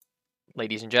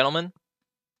Ladies and gentlemen,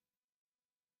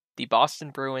 the Boston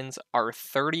Bruins are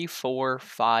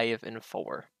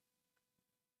 34-5-4.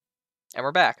 And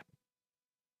we're back.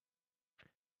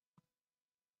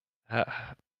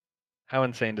 How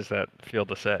insane does that feel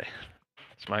to say?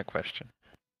 That's my question.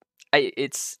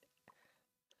 It's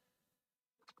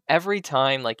every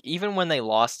time, like, even when they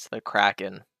lost to the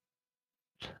Kraken,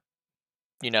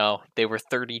 they were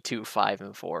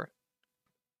 32-5-4.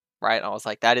 Right? And I was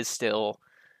like, that is still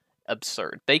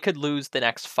absurd. They could lose the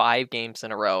next 5 games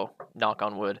in a row, knock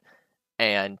on wood,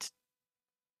 and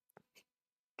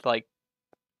like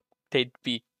they'd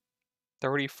be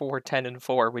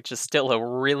 34-10-4, which is still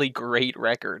a really great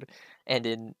record. And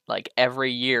in like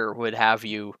every year would have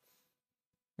you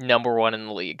number one in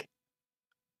the league.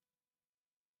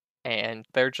 And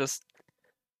they're just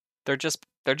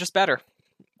better.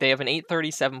 They have an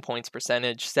 837 points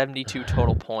percentage, 72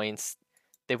 total points.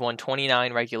 They've won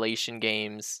 29 regulation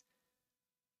games,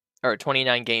 or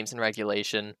 29 games in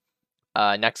regulation.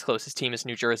 Next closest team is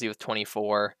New Jersey with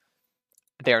 24.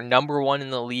 They're number one in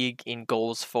the league in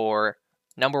goals for,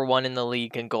 number one in the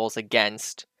league in goals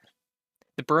against.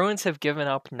 The Bruins have given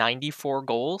up 94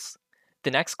 goals.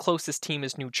 The next closest team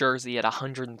is New Jersey at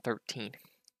 113.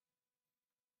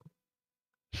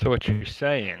 So what you're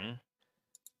saying,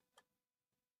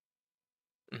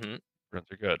 Mm-hmm. Bruins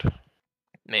are good.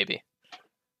 Maybe.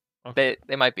 Okay.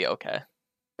 They might be okay.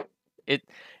 It's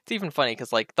even funny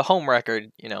because like the home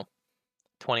record,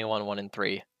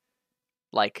 21-1-3,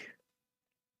 like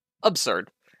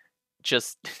absurd.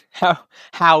 Just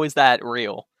how is that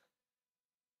real?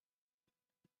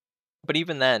 But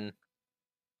even then,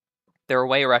 their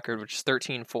away record, which is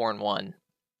 13-4-1,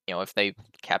 if they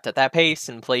kept at that pace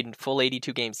and played full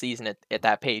 82 game season at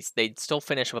that pace, they'd still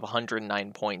finish with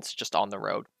 109 points just on the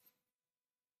road.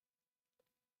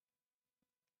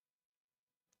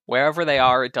 Wherever they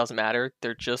are, it doesn't matter.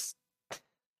 They're just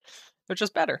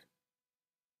better.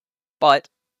 But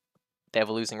they have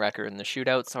a losing record in the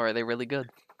shootouts, so are they really good?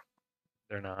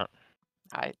 They're not.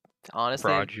 I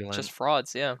honestly Fraudulent. just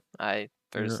frauds, yeah. Yeah.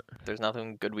 There's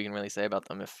nothing good we can really say about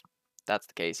them if that's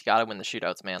the case. You gotta win the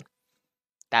shootouts, man.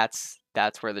 That's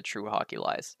where the true hockey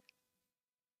lies.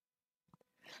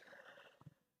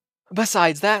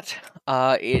 Besides that,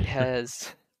 it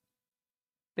has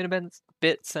been a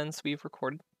bit since we've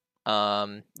recorded.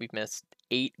 We've missed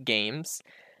 8 games,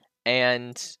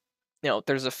 and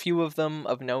there's a few of them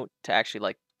of note to actually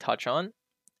like touch on.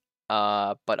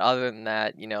 But other than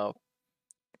that,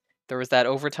 there was that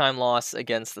overtime loss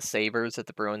against the Sabres that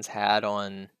the Bruins had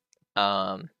on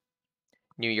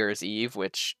New Year's Eve,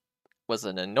 which was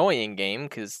an annoying game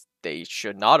because they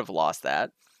should not have lost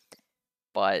that.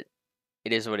 But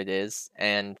it is what it is.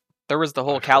 And there was the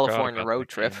whole I forgot California about road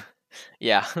that trip. game.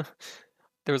 Yeah.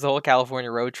 There was a whole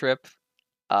California road trip,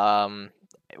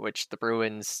 which the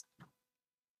Bruins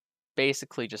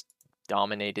basically just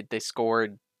dominated. They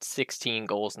scored 16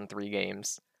 goals in 3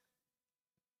 games.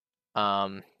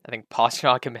 I think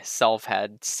Pastrnak himself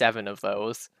had 7 of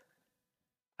those.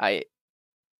 I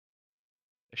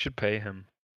They should pay him.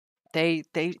 they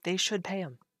should pay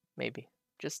him, maybe.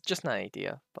 Just an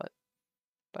idea, but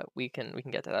we can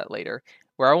get to that later.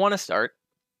 Where I want to start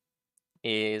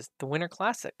is the Winter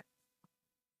Classic.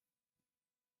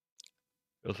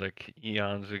 Feels like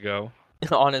eons ago.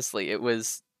 Honestly,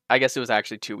 I guess it was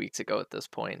actually 2 weeks ago at this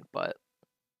point, but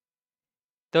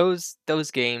those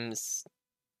games,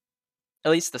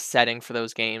 at least the setting for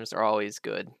those games are always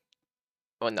good.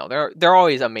 Well, no, they're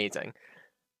always amazing.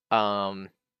 Um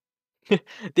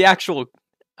the actual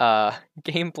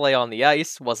gameplay on the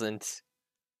ice wasn't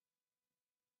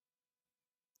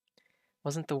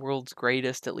the world's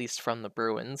greatest, at least from the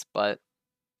Bruins, but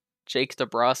Jake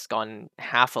DeBrusk on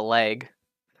half a leg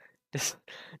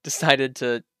decided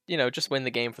to, just win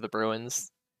the game for the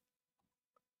Bruins.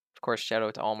 Of course, shout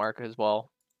out to Allmark as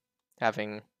well,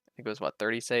 having, I think it was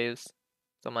 30 saves,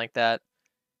 something like that.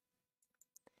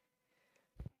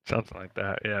 Something like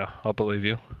that. Yeah, I'll believe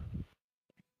you.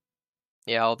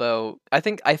 Yeah, although I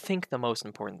think the most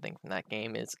important thing from that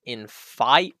game is in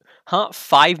 5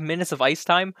 minutes of ice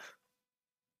time,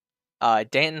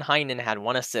 Danton Heinen had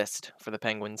 1 assist for the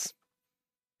Penguins.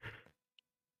 You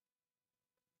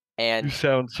And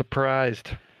sound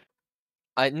surprised.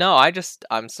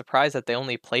 I'm surprised that they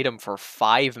only played him for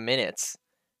 5 minutes.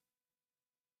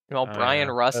 Well, Oh Brian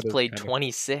yeah, Rust that is played kind of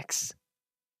 26.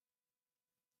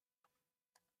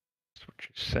 what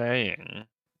you're saying.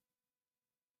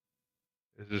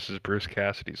 This is Bruce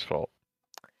Cassidy's fault.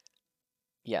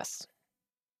 Yes,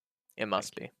 it Thank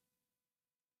must you. be.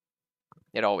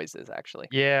 It always is, actually.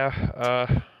 Yeah,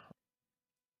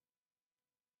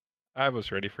 I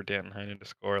was ready for Danton Heinen to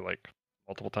score like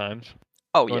multiple times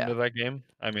Oh going yeah. to that game.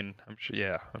 I mean, I'm sure.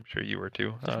 Yeah, I'm sure you were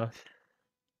too.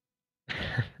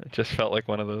 It just felt like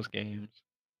one of those games.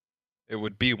 It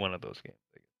would be one of those games.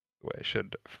 I guess, the way I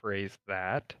should phrase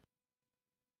that.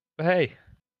 But hey,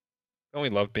 don't we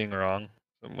love being wrong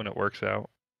when it works out?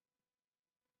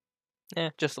 Yeah,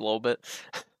 just a little bit.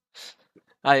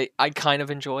 I kind of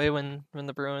enjoy when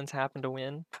the Bruins happen to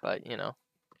win, but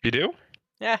You do?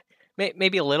 yeah,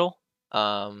 maybe a little.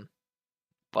 Um,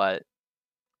 but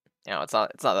it's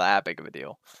not that big of a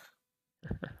deal.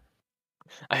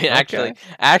 I mean, Okay.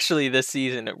 actually, this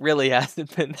season it really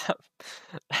hasn't been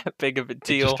that big of a It's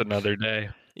just deal. another day.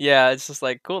 Yeah, it's just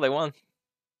like cool they won,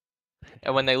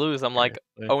 and when they lose, I'm like,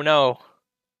 Seriously. oh no,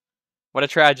 what a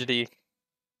tragedy.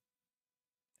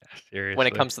 When it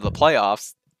Seriously. comes to the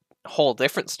playoffs, whole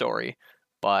different story,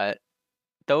 but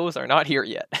those are not here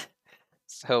yet.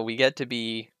 So we get to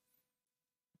be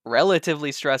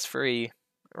relatively stress free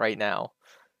right now.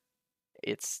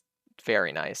 It's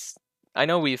very nice. I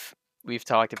know we've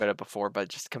talked about it before, but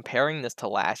just comparing this to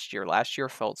last year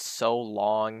felt so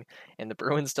long, and the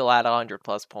Bruins still had 100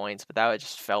 plus points, but that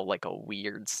just felt like a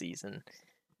weird season.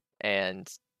 And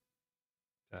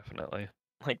Definitely.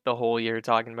 like the whole year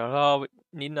talking about, oh, we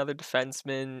need another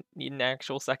defenseman, need an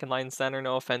actual second line center.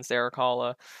 No offense to Eric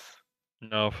Holla.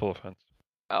 No, full offense.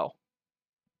 Oh,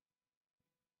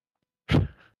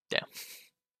 yeah,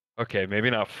 Okay, maybe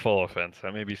not full offense.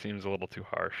 That maybe seems a little too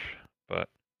harsh, but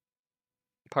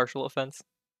partial offense.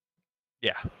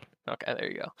 yeah, Okay,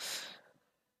 there you go.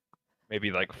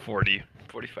 maybe like 40,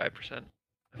 45%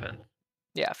 offense.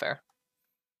 Yeah, fair.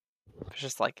 It's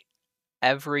just like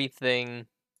everything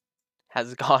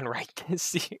has gone right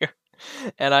this year.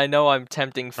 And I know I'm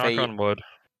tempting Knock fate. on wood.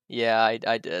 Yeah,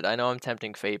 I did. I know I'm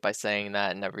tempting fate by saying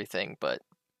that and everything, but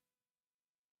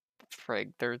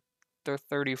frig, they're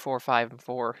 34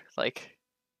 5-4. Like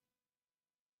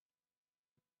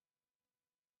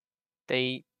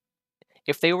they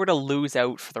if they were to lose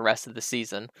out for the rest of the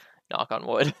season, knock on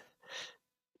wood,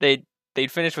 they'd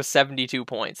they'd finish with 72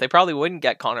 points. They probably wouldn't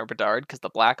get Connor Bedard because the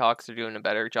Blackhawks are doing a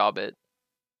better job at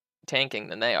tanking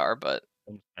than they are, but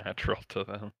Comes natural to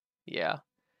them. yeah.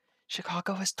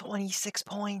 Chicago has 26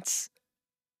 points.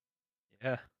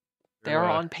 Yeah, They're they're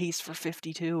on pace for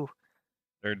 52.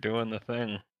 they're doing the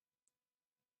thing.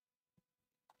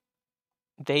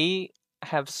 They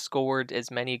have scored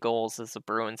as many goals as the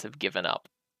Bruins have given up.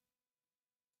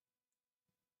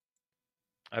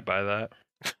 I buy that.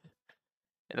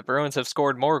 And the Bruins have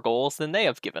scored more goals than they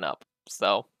have given up.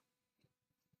 So,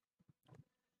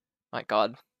 my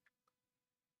God.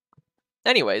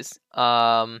 Anyways,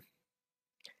 other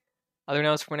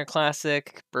notes for Winter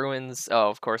Classic, Bruins. Oh,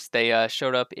 of course, they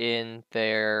showed up in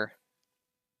their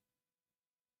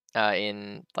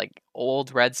in like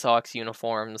old Red Sox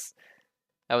uniforms.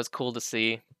 That was cool to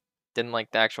see. Didn't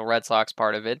like the actual Red Sox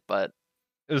part of it, but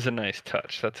It was a nice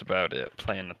touch. That's about it.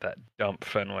 Playing at that dump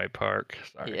Fenway Park.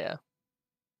 Sorry. yeah.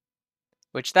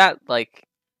 Which that like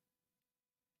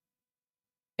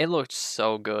it looked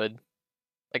so good.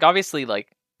 Like obviously like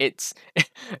it's I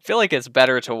feel like it's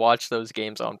better to watch those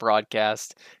games on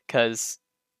broadcast cuz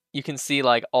you can see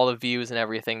like all the views and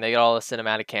everything. They got all the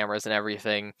cinematic cameras and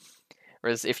everything.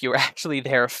 Whereas if you were actually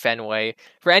there at Fenway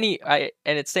for and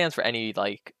it stands for any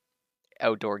like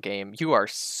outdoor game, you are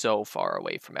so far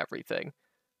away from everything.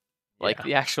 Like Yeah.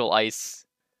 the actual ice,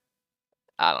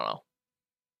 I don't know.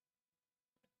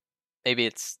 Maybe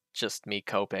it's just me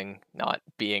coping, not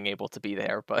being able to be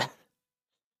there, but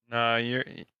No,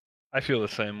 I feel the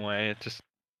same way. It just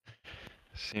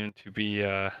seemed to be,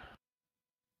 like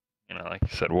you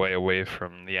said, way away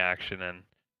from the action. And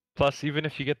plus, even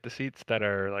if you get the seats that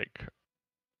are like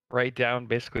right down,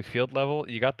 basically field level,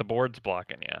 you got the boards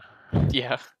blocking you.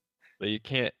 yeah. So you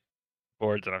can't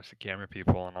boards and obviously camera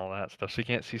people and all that stuff. So you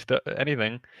can't see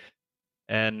anything.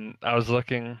 And I was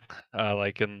looking,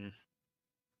 like in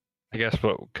I guess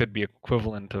what could be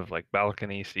equivalent of like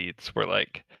balcony seats were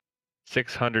like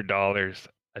 $600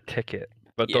 a ticket.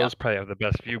 But Yeah. those probably have the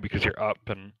best view because you're up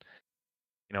and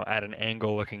at an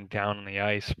angle looking down on the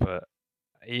ice. But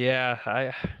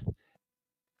yeah,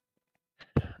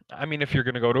 I mean, if you're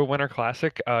gonna go to a Winter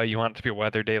Classic, you want it to be a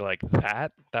weather day like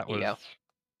that. That was, Yeah.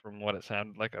 from what it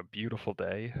sounded like, a beautiful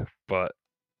day. But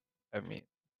I mean,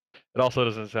 it also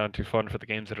doesn't sound too fun for the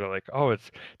games that are like, oh, it's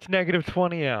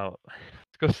 -20 out.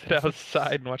 Let's go sit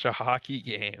outside and watch a hockey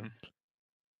game.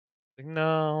 Like,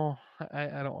 no, I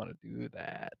don't want to do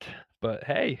that. But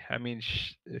hey, I mean,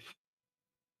 if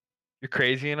you're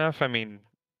crazy enough, I mean,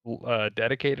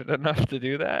 dedicated enough to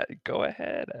do that, go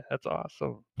ahead. That's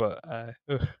awesome. But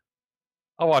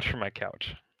I'll watch from my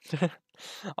couch.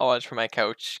 I'll watch from my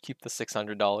couch. Keep the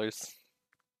 $600.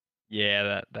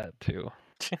 Yeah, that too.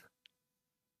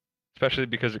 Especially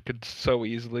because it could so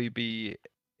easily be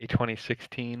a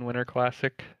 2016 Winter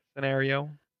Classic scenario.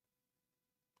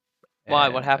 Why?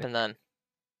 What And happened then?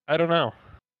 I don't know.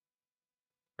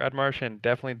 Brad Marchand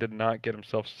definitely did not get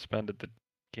himself suspended the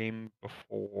game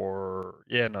before.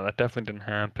 Yeah, no, that definitely didn't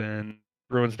happen.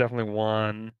 Bruins definitely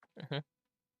won. Hmm.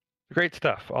 Great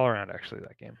stuff all around, actually,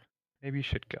 that game. Maybe you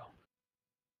should go.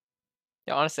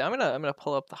 Yeah, honestly, I'm gonna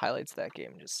pull up the highlights of that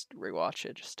game and just rewatch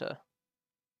it just to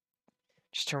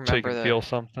So you remember can the feel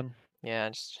something. yeah.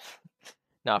 Just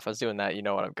no, if I was doing that, you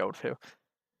know what I'm going to.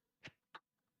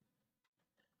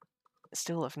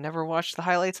 Still, I've never watched the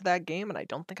highlights of that game, and I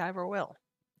don't think I ever will.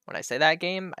 When I say that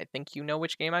game, I think you know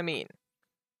which game I mean.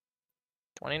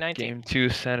 2019. Game 2,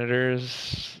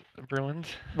 Senators, Bruins.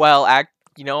 Well,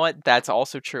 you know what? That's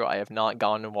also true. I have not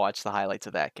gone and watched the highlights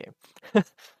of that game.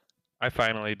 I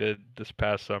finally did this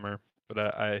past summer, but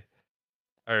I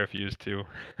refused to.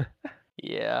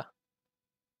 Yeah.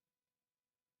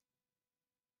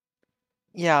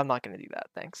 Yeah, I'm not gonna do that.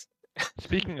 Thanks.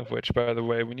 Speaking of which, by the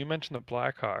way, when you mentioned the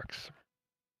Blackhawks,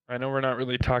 I know we're not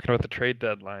really talking about the trade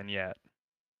deadline yet,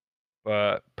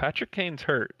 but Patrick Kane's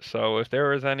hurt, so if there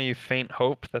was any faint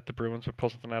hope that the Bruins would pull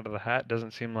something out of the hat,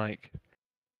 doesn't seem like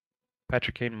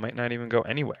Patrick Kane might not even go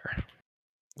anywhere.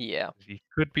 Yeah. He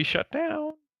could be shut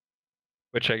down,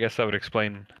 which I guess that would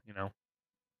explain,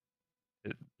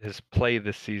 his play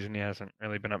this season. He hasn't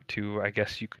really been up to, I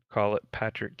guess you could call it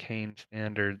Patrick Kane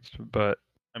standards, but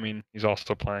I mean, he's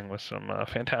also playing with some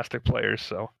fantastic players,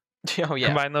 so Oh yeah.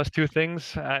 combine those two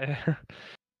things, I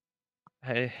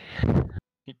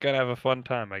you're gonna have a fun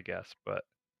time, I guess, but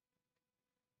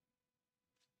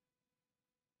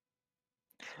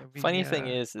Funny thing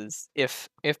is if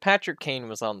Patrick Kane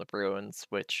was on the Bruins,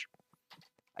 which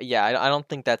yeah, I don't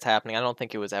think that's happening. I don't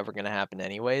think it was ever gonna happen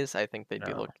anyways. I think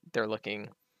no. they're looking,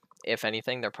 if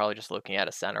anything, they're probably just looking at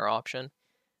a center option.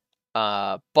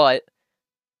 But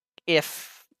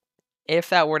if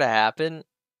that were to happen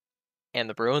and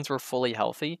the Bruins were fully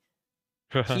healthy,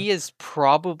 he is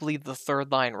probably the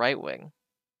third line right wing.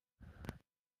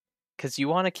 Because you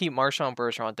want to keep Marchand,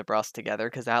 Bergeron, DeBrusque together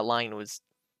because that line was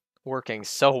working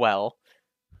so well.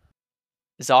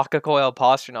 Zacha, Coyle,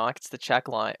 Pastrnak, it's the Czech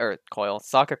line, or Coyle,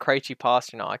 Zacha, Krejci,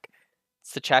 Pastrnak,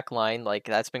 it's the Czech line. Like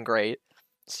that's been great.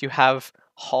 So you have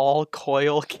Hall,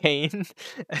 Coyle, Kane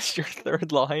as your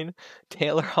third line.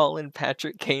 Taylor Hall and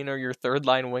Patrick Kane are your third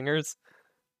line wingers.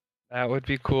 That would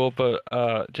be cool, but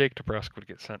Jake DeBrusk would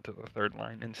get sent to the third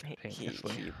line He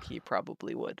instantaneously. he he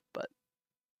probably would, but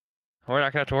We're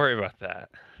not gonna have to worry about that.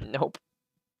 nope.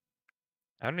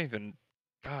 I don't even.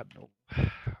 God, no.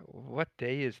 What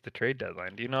day is the trade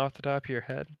deadline? Do you know off the top of your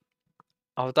head?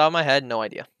 Off the top of my head, no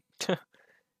idea. I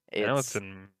know it's it's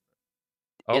in.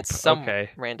 Oh, it's some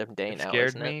okay. random day It now, scared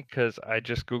isn't it? me because I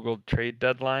just Googled trade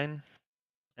deadline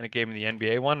and it gave me the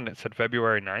NBA one and it said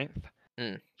February 9th.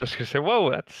 Mm. Just to say,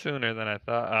 whoa, that's sooner than I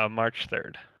thought. March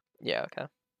 3rd. Yeah, okay.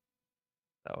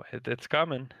 So it's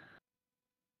coming.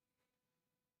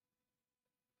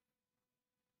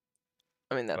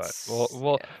 I mean But that's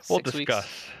we'll yeah, we'll 6 discuss.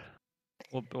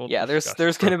 weeks. We'll Yeah, discuss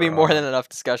there's going to be further more than on. enough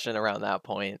discussion around that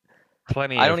point.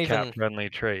 Plenty I of don't even cap-friendly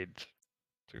trades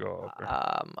to go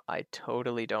over. I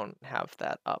totally don't have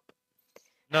that up.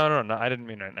 No, I didn't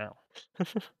mean right now.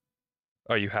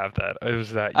 Oh, you have that. It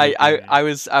was that I, you've I been I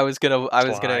was I was gonna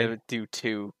sly. do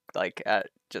two like at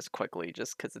just quickly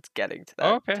just because it's getting to Oh,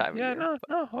 that okay. time of Yeah, year.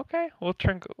 no, okay. We'll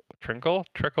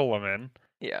trickle them in.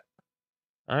 Yeah.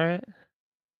 All right.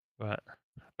 But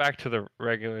back to the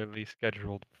regularly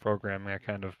scheduled programming. I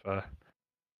kind of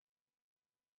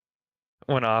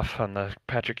went off on the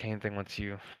Patrick Kane thing once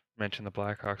you mentioned the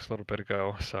Blackhawks a little bit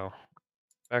ago. So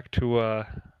back to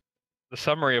the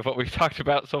summary of what we've talked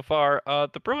about so far.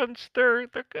 The Bruins, they're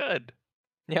good.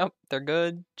 Yep, they're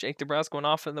good. Jake DeBrusk went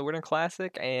off in the Winter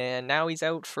Classic, and now he's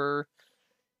out for.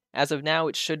 As of now,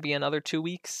 it should be another 2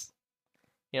 weeks.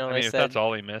 I They mean, if that's said,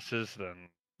 all he misses, then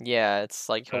yeah, it's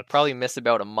like he'll probably that's miss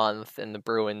about a month, and the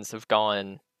Bruins have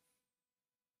gone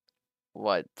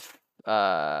what,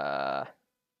 uh,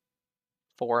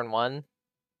 4-1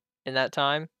 in that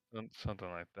time. something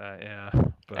like that. Yeah,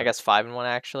 I but guess 5-1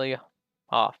 actually.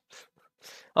 Oh,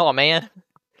 oh man.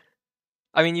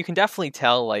 I mean, you can definitely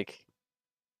tell like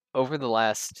over the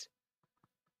last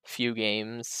few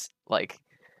games, like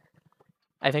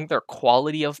I think their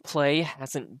quality of play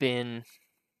hasn't been,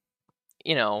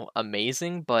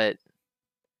 amazing, but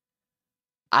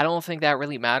I don't think that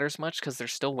really matters much because they're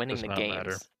still winning does the not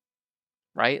matter. games,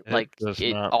 right? It Like does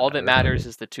it, not all that matter. matters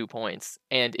is the 2 points.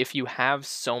 And if you have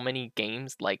so many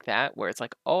games like that where it's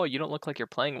like, oh, you don't look like you're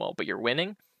playing well, but you're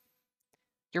winning,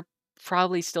 you're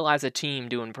probably still as a team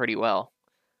doing pretty well.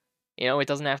 You know, it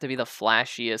doesn't have to be the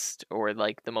flashiest or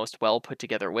like the most well put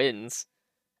together wins.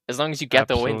 As long as you get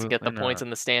the wins, get the Absolutely points not. in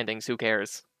the standings, who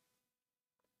cares?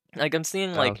 Like I'm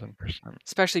seeing like 1000%.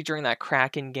 especially during that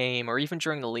Kraken game or even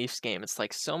during the Leafs game, it's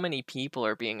like so many people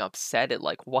are being upset at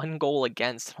like one goal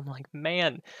against. I'm like,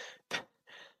 man,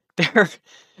 they're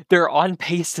they're on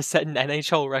pace to set an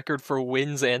NHL record for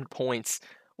wins and points.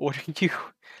 What are you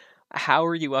how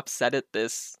are you upset at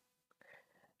this?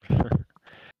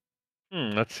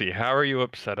 Let's see. How are you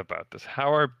upset about this?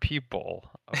 How are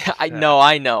people upset? I know.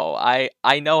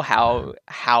 I know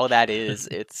how that is.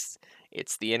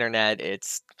 It's the internet.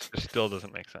 It's It still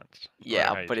doesn't make sense, no matter yeah,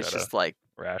 how you but try to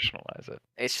rationalize it.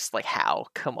 it's just like how?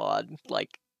 Come on.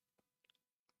 Like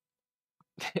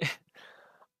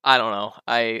I don't know.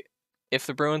 I if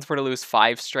the Bruins were to lose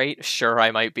 5 straight, sure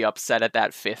I might be upset at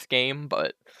that 5th game,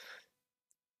 but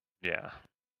Yeah.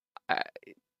 I,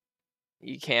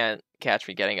 you can't catch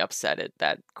me getting upset at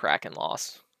that Kraken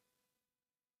loss.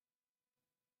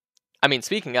 I mean,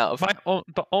 speaking of,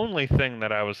 The only thing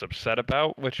that I was upset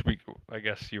about, which I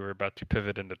guess you were about to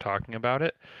pivot into talking about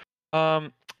it.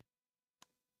 Um,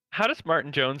 how does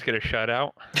Martin Jones get a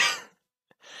shutout? That's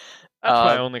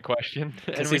my uh, only question.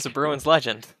 because And he's a Bruins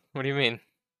legend. What do you mean?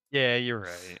 yeah, you're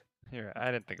right. You're right.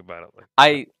 I didn't think about it like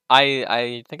that.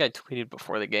 I think I tweeted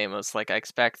before the game. I was like, I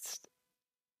expect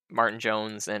Martin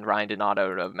Jones and Ryan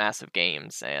Donato to have massive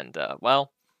games, and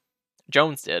well,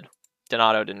 Jones did.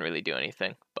 Donato didn't really do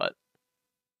anything, but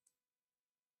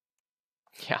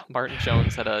yeah, Martin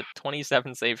Jones had a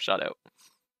 27 save shutout.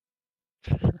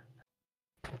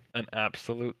 An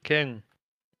absolute king.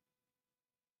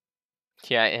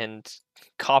 Yeah, and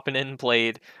Koppinen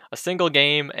played a single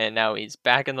game, and now he's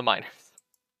back in the minors.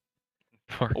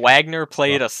 Wagner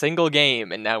played Well, a single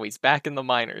game, and now he's back in the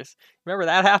minors. Remember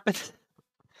that happened?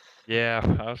 yeah,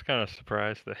 I was kind of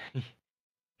surprised that he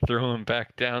threw him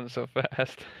back down so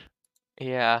fast.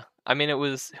 Yeah, I mean, it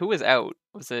was who was out?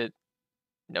 Was it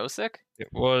Nosek?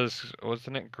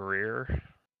 Wasn't it Greer?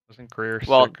 Wasn't Greer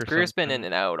Well, sick or Greer's been in something?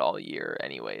 and out all year,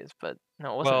 anyways. But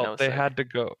no, it wasn't Well, they Nosek. had to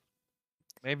go.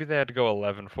 Maybe they had to go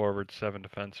 11 forward, 7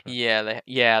 defensemen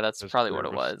Yeah, that's because probably what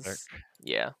Greer it was sick. was.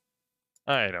 Yeah,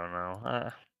 I don't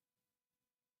know.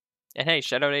 and hey,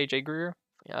 shout out AJ Greer.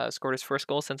 Scored his first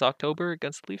goal since October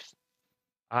against the Leafs.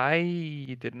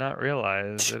 I did not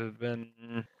realize it had been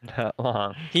that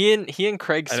long. He and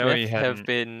Craig I know he Smith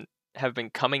hadn't. have been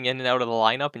coming in and out of the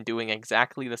lineup and doing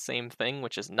exactly the same thing,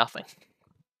 which is nothing.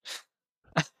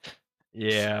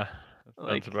 Yeah, that sounds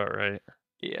Like, about right.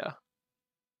 yeah.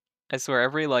 I swear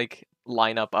every like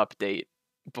lineup update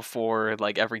before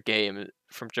like every game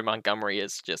from Jim Montgomery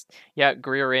is just yeah,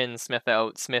 Greer in, Smith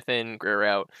out, Smith in, Greer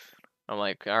out. I'm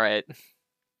like, all right,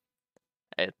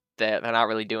 they're not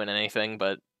really doing anything,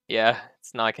 but yeah,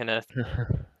 it's not gonna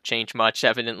change much,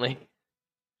 evidently.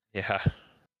 Yeah.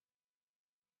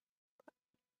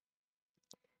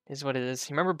 Is what it is.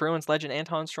 You remember Bruins legend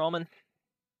Anton Strawman?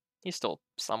 He's still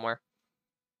somewhere.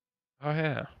 Oh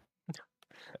yeah.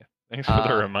 Thanks for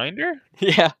the Uh, reminder.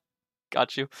 yeah,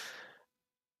 got you.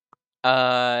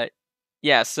 Uh,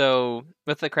 yeah. So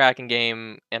with the Kraken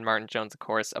game and Martin Jones, of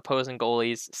course, opposing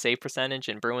goalies save percentage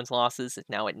and Bruins losses is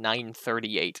now at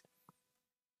 938.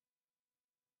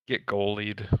 Get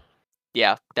goalied.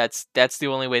 Yeah, that's the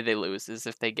only way they lose is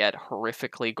if they get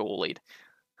horrifically goalied.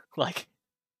 Like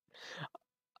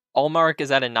Allmark is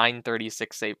at a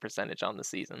 936 save percentage on the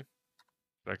season. Is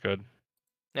that good?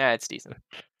 Yeah, it's decent.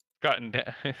 Gotten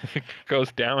it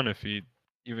goes down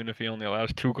even if he only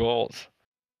allows 2 goals.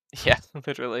 Yeah,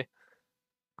 literally.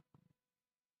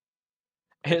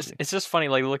 Crazy. It's just funny,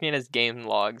 like looking at his game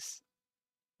logs.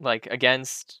 Like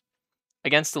against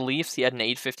the Leafs, he had an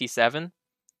 857.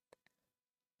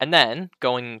 And then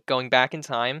going back in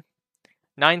time,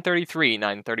 933,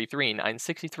 933,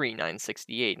 963,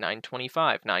 968,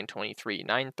 925, 923,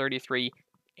 933,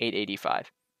 885.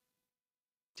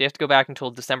 So you have to go back until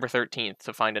December 13th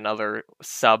to find another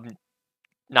sub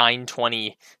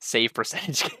 920 save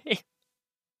percentage game.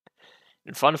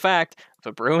 And fun fact,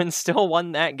 the Bruins still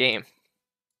won that game.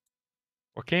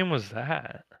 What game was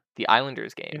that? The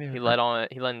Islanders game. Can't He even led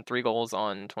in 3 goals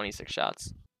on 26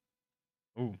 shots.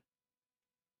 Ooh.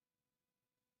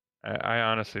 I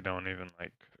honestly don't even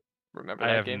like. Remember I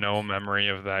that have game? no memory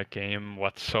of that game Yeah.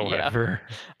 whatsoever.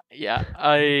 Yeah.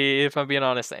 If I'm being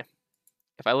honest, same.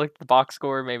 If I looked at the box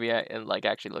score, maybe I and like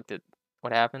actually looked at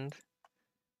what happened.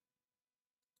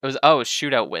 It was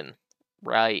shootout win.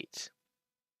 Right.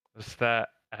 Was that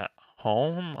at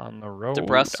home on the road?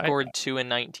 DeBrus scored 2 in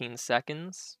 19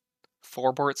 seconds.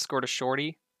 Forbort scored a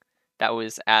shorty. That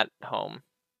was at home.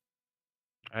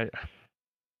 I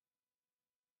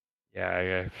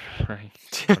Yeah, I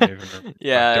don't even I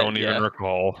Yeah, don't even yeah,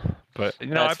 recall. But I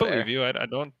that's believe fair. you. I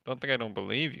don't think I don't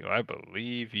believe you. I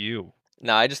believe you.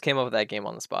 No, I just came up with that game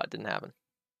on the spot. Didn't happen.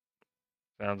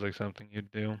 Sounds like something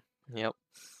you'd do. Yep.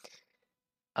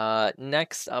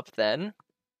 Next up then,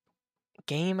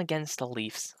 game against the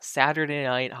Leafs. Saturday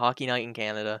night, hockey night in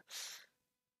Canada.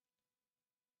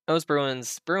 Those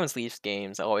Bruins Leafs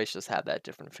games always just have that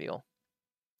different feel.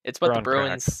 It's what We're the on track.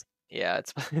 Bruins, yeah,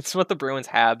 it's it's what the Bruins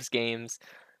Habs games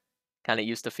kind of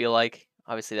used to feel like.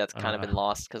 Obviously, that's kind of Uh, been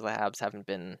lost because the Habs haven't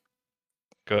been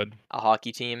good. a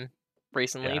hockey team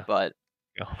recently. Yeah. But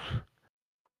Go.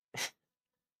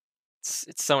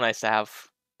 it's so nice to have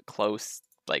close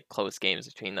games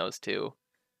between those two.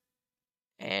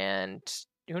 And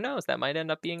who knows, that might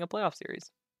end up being a playoff series,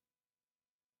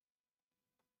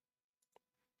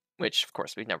 which of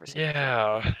course we've never seen before.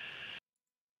 Yeah.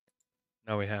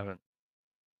 No, we haven't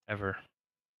ever.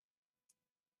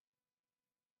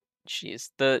 Jeez,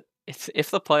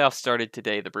 if the playoffs started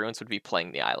today, the Bruins would be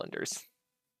playing the Islanders.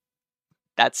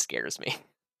 That scares me.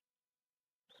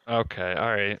 Okay.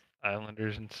 All right.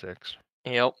 Islanders in 6.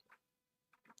 Yep.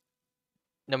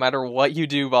 No matter what you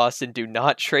do, Boston, do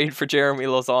not trade for Jeremy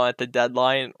Lauzon at the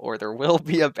deadline, or there will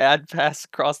be a bad pass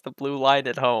across the blue line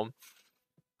at home.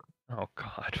 Oh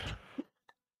God.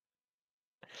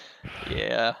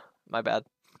 Yeah, my bad.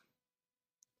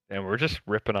 And we're just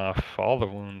ripping off all the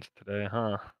wounds today,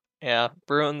 huh? Yeah,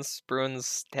 Bruins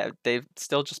they've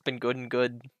still just been good and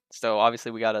good. So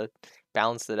obviously we gotta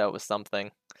balance it out with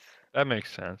something. That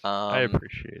makes sense. I Um,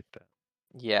 appreciate that.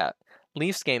 yeah.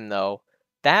 Leafs game though,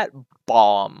 that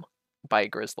bomb by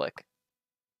Grizzlick.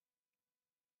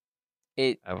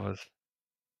 It That was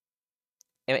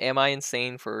am I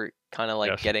insane for kind of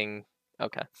like yes. getting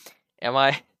okay? Am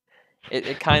I?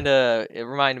 It kind of it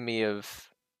reminded me of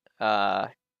uh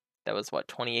that was what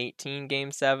 2018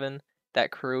 Game 7,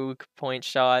 that Krug point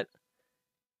shot.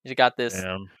 You got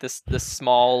Damn. this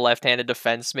small left-handed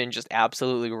defenseman just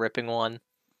absolutely ripping one.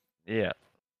 Yeah.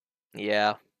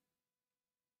 Yeah.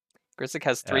 Grisick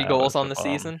has 3 Yeah, that goals was on a the bomb.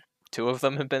 season. 2 of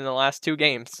them have been in the last 2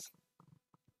 games.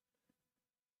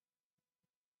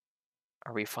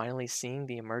 Are we finally seeing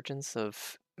the emergence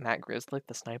of Matt Grzelcyk,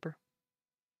 the sniper?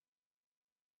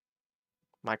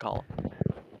 My call.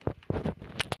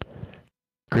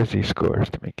 Grizzy scores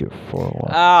to make it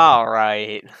 4-1. All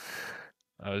right.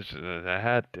 I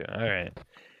had to. All right.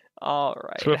 All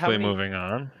right. How Swiftly many? moving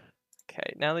on.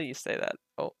 Okay, now that you say that.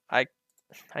 Oh, I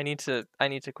need to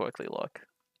quickly look.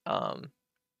 Um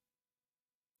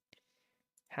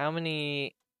how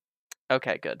many?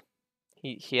 Okay, good.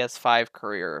 He has 5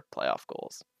 career playoff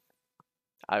goals.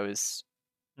 I was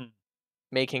Hmm.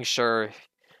 making sure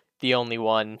the only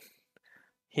one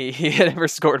he had ever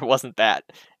scored wasn't that,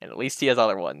 and at least he has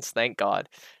other ones. Thank God.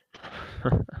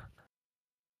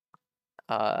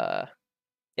 Uh,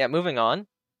 yeah. Moving on.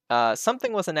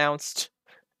 Something was announced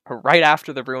right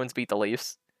after the Bruins beat the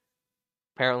Leafs.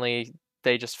 Apparently,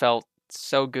 they just felt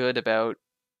so good about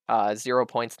 0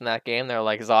 points in that game. They're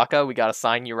like, Zacha, we gotta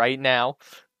sign you right now.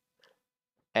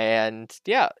 And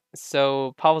yeah,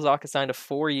 so Pavel Zacha signed a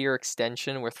 4-year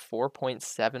extension worth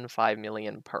 4.75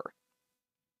 million per.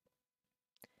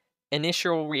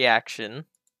 Initial reaction.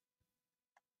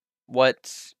 What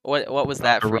was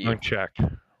that for you? Wrong check.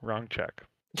 Wrong check.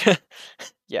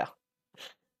 Yeah.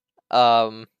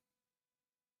 Um.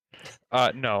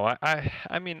 No,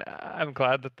 I mean, I'm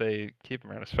glad that they keep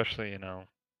him around, especially,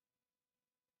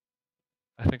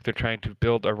 I think they're trying to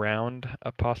build around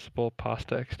a possible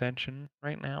Pasta extension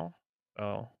right now.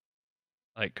 So,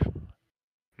 like,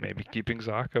 maybe keeping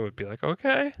Zaka would be like,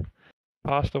 okay,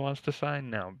 Pasta wants to sign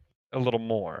now a little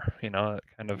more, that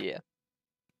kind of. Yeah.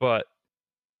 But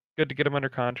good to get him under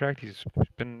contract. He's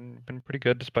been pretty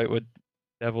good, despite what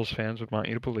Devils fans would want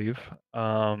you to believe.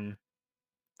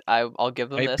 I'll give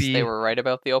them Might this. They be, were right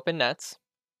about the open nets.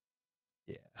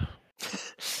 yeah. Wow.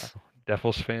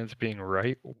 Devils fans being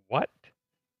right. What?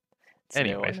 It's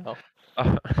new, I Anyways, know.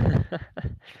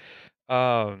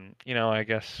 uh, I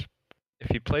guess if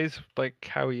he plays like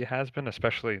how he has been,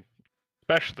 especially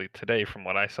today from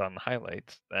what I saw in the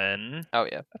highlights, then Oh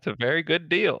yeah. that's a very good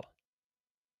deal.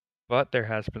 But there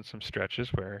has been some stretches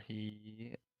where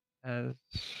he has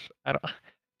I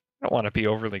don't want to be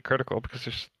overly critical because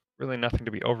there's really nothing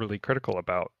to be overly critical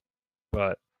about.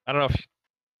 But I don't know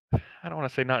if I don't want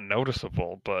to say not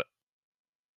noticeable, but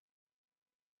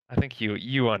I think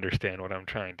you understand what I'm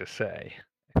trying to say.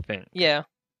 I think. Yeah.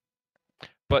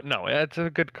 But no, it's a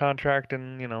good contract,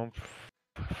 and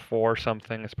for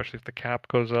something, especially if the cap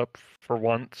goes up for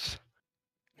once.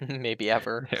 Maybe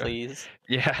ever, please.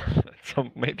 Yeah, so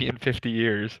maybe in 50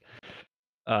 years.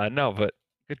 No, but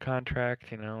good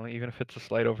contract. Even if it's a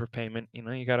slight overpayment,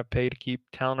 you got to pay to keep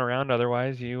talent around.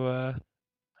 Otherwise, you have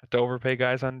to overpay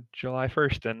guys on July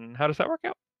 1st. And how does that work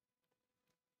out?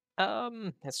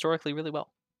 Historically, really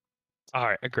well. All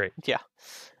right, great. Yeah.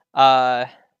 But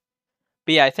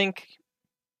yeah, I think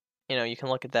you can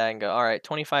look at that and go, all right,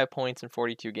 25 points in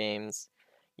 42 games.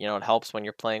 It helps when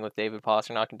you're playing with David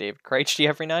Pastrnak and David Krejci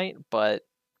every night, but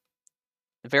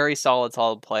very solid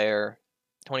player.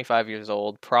 25 years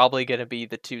old, probably going to be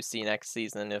the 2C next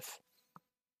season if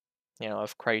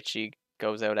Krejci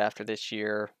goes out after this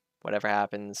year, whatever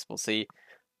happens, we'll see.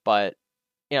 But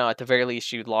at the very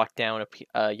least, you'd lock down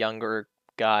a younger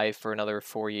guy for another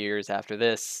 4 years after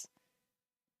this.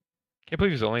 Can't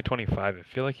believe he's only 25. I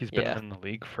feel like he's been Yeah. in the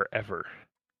league forever.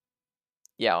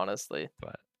 Yeah, honestly.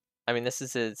 But I mean, this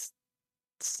is his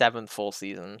 7th full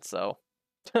season, so.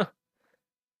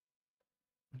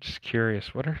 I'm just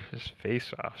curious, what are his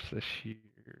face-offs this year?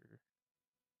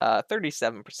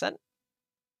 37%.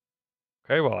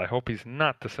 Okay, well, I hope he's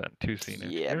not the 2C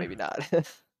next year. Yeah, maybe not.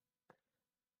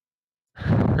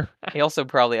 He also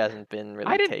probably hasn't been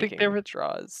really taking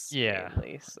draws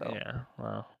mainly, so. Yeah,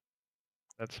 well,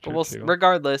 that's but true too.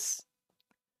 Regardless,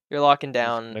 you're locking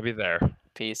down. He's gonna be there.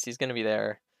 Piece. He's gonna be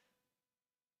there.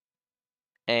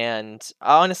 And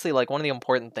honestly, like, one of the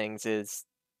important things is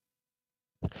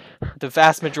the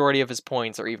vast majority of his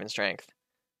points are even strength.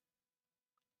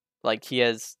 Like, he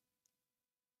has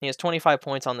 25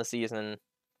 points on the season.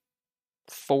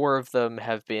 4 of them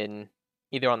have been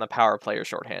either on the power play or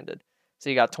shorthanded. So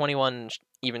you got 21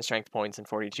 even strength points in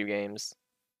 42 games.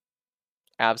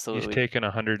 Absolutely. He's taken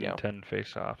 110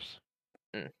 face-offs.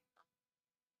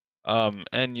 Mm.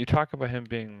 And you talk about him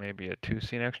being maybe a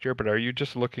 2C next year, but are you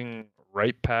just looking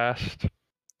right past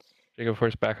Jacob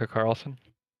Forsbacka Karlsson?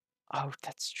 Oh,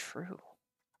 that's true.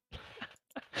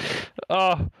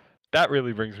 Oh, that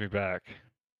really brings me back.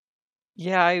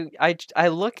 Yeah, I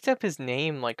looked up his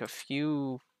name like a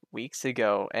few weeks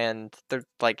ago, and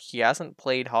he hasn't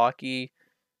played hockey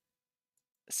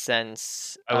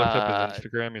since I looked up his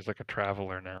Instagram. He's like a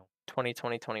traveler now.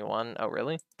 2020-21. Oh,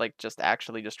 really? Like, just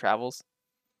travels?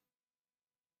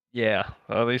 Yeah,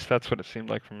 well, at least that's what it seemed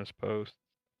like from his post.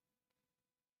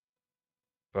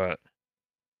 But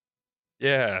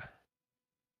yeah,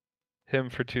 him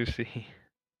for 2C.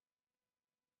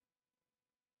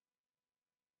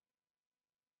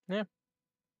 Yeah.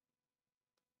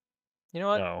 You know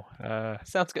what? No.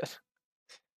 Sounds good.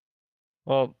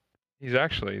 Well, he's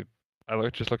actually.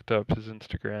 Just looked up his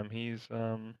Instagram. He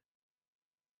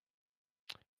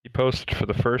posted for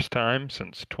the first time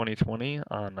since 2020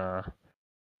 on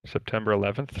September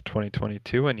 11th,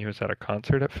 2022, and he was at a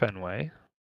concert at Fenway.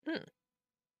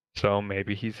 So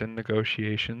maybe he's in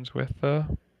negotiations with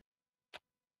Don.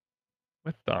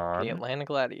 The Atlanta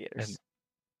Gladiators.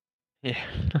 And,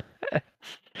 yeah.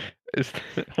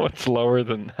 What's lower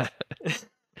than that?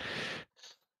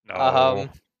 No.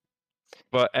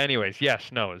 But anyways,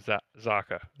 yes, no,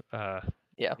 Zacha.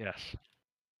 Yeah. Yes.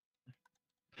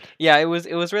 Yeah, it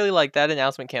was really like that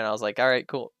announcement came out. I was like, all right,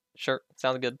 cool, sure,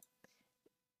 sounds good.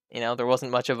 There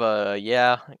wasn't much of a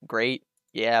yeah, great,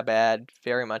 yeah, bad.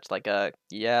 Very much like a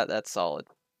yeah, that's solid.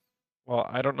 Well,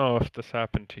 I don't know if this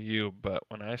happened to you, but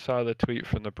when I saw the tweet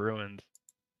from the Bruins,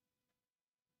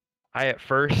 I at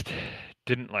first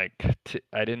didn't I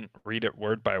didn't read it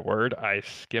word by word. I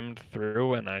skimmed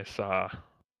through and I saw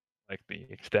like the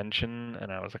extension,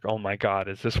 and I was like, "Oh my God,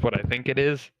 is this what I think it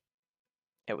is?"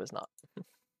 It was not.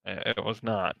 It was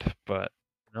not, but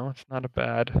no, it's not a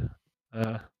bad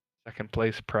second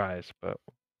place prize, but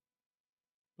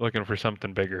looking for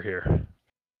something bigger here.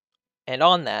 And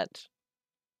on that,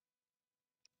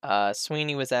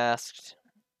 Sweeney was asked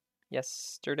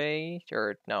yesterday,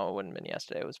 or no, it wouldn't have been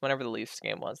yesterday. It was whenever the Leafs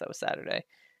game was. That was Saturday.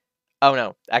 Oh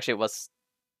no, actually it was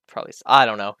probably. I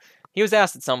don't know. He was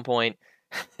asked at some point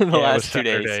in the last 2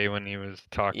 days. It was Saturday when he was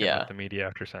talking with the media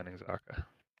after signing Zacha.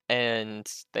 And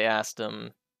they asked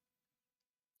him,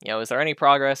 is there any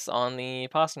progress on the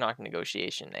Pastrnak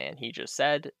negotiation? And he just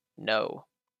said no.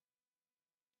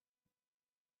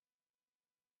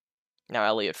 Now,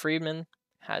 Elliot Friedman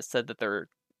has said that there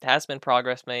has been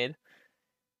progress made.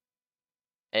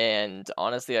 And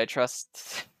honestly, I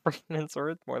trust Friedman's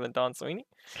word more than Don Sweeney.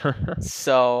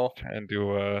 So trying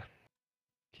to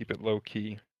keep it low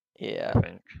key. Yeah,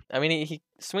 I mean,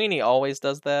 Sweeney always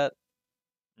does that.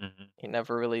 Mm-hmm. He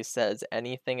never really says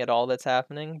anything at all that's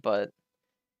happening, but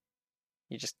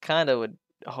you just kind of would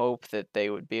hope that they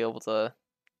would be able to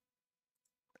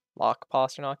lock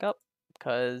Pastrnak up,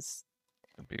 because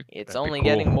it's only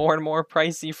getting more and more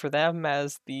pricey for them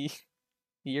as the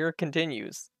year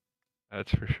continues.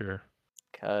 That's for sure.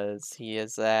 Because he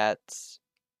is at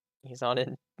He's on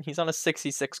a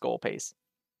 66 goal pace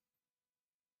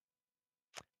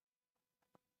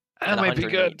That and might be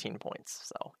good. 118 points.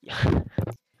 So yeah,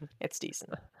 it's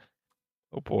decent.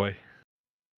 Oh boy.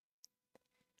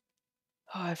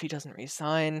 Oh, if he doesn't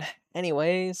resign.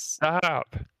 Anyways,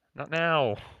 Stop. Not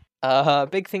now.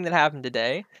 big thing that happened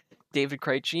today. David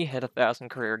Krejci hit 1,000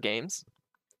 career games.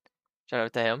 Shout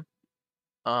out to him.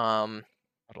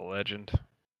 What a legend.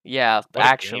 Yeah, What a game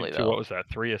actually too. What though, was that?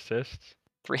 3 assists?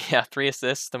 3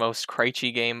 assists, the most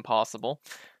Krejci game possible.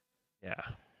 Yeah.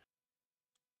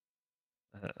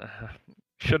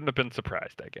 Shouldn't have been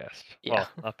surprised, I guess. Yeah. Well,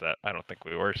 not that I don't think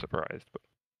we were surprised,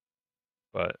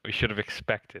 but we should have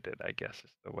expected it, I guess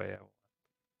is the way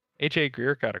AJ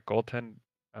Greer got a goal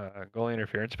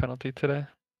interference penalty today.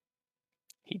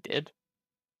 He did.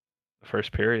 The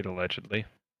first period, allegedly.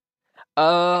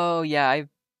 Oh yeah,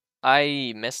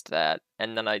 I missed that,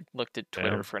 and then I looked at Twitter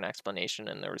Damn. for an explanation,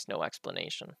 and there was no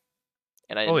explanation,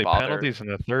 and I didn't Holy bother penalties in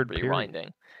the third period.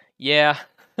 rewinding. Yeah.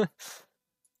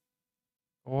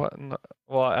 What?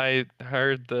 Well, I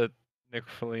heard the Nick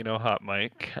Foligno hot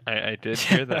mic. I did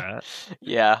hear that.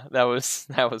 Yeah, that was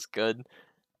good.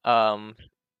 But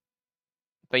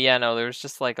yeah, no, there was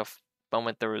just like a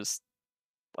moment. There was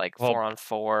like Well,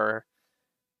 4-on-4.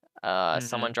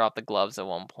 Someone mhm. dropped the gloves at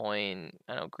one point.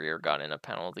 I know Greer got in a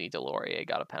penalty. Delorier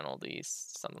got a penalty,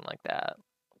 something like that.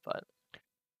 But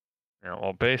Yeah,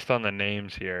 well, based on the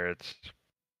names here, it's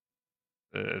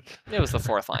it was the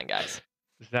fourth line guys.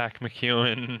 Zach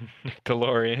McEwen, Nick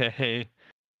Delorier,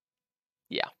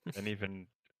 Yeah. and even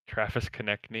Travis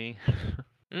Konechny.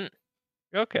 Mm.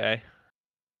 Okay.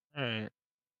 All right.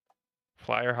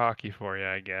 Flyer hockey for you,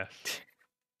 I guess.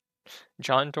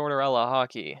 John Tortorella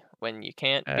hockey. When you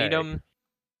can't beat Hey, him,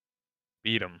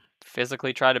 beat him.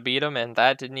 physically try to beat him, and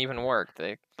that didn't even work.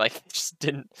 They just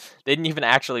didn't. They didn't even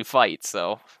actually fight.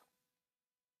 So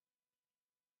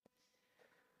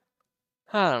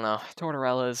I don't know.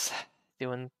 Tortorella's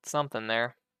doing something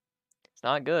there. It's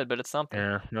not good, but it's something.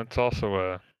 Yeah, that's also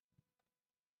a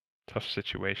tough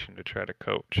situation to try to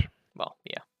coach. Well,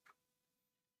 yeah.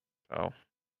 So,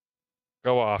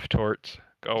 go off, Torts.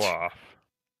 Go off.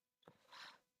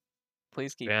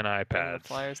 Please keep Ban bringing the iPads.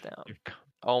 Flyers down. You've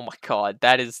Oh my god,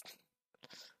 that is.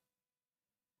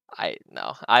 I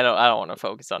don't want to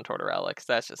focus on Tortorella because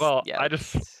that's just Well, yeah.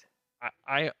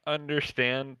 I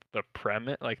understand the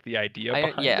premise, like the idea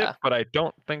behind it, Yeah. but I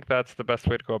don't think that's the best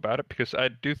way to go about it because I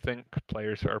do think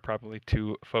players are probably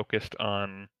too focused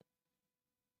on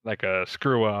like a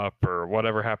screw up or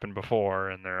whatever happened before,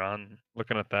 and they're on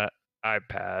looking at that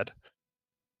iPad.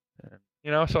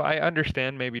 And, so I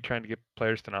understand maybe trying to get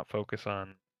players to not focus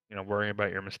on, worrying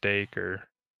about your mistake or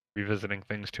revisiting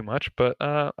things too much, but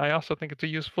I also think it's a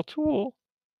useful tool,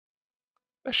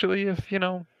 especially if,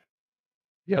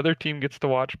 the other team gets to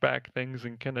watch back things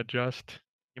and can adjust.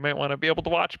 You might want to be able to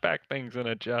watch back things and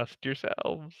adjust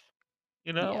yourselves.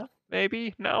 Yeah.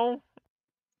 Maybe? No?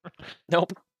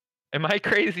 Nope. Am I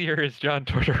crazy or is John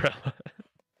Tortorella?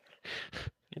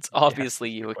 It's obviously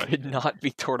you. It could not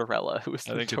be Tortorella, who is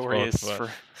I think it's both notorious of us. for.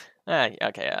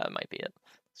 Okay, that might be it.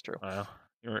 It's true. Wow.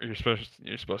 You're supposed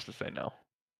to say no.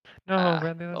 No,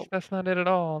 Bradley, that's not it at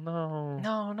all. No.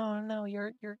 No.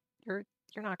 You're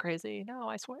not crazy. No,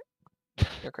 I swear.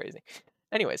 You're crazy.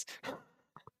 Anyways,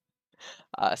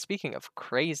 speaking of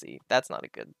crazy, that's not a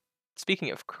good.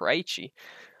 Speaking of Krejci,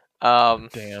 Damn.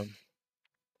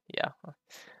 yeah,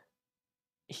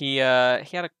 he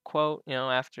had a quote,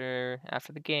 after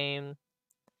the game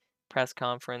press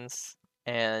conference,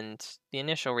 and the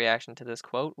initial reaction to this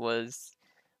quote was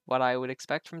what I would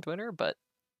expect from Twitter, but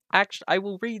actually, I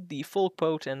will read the full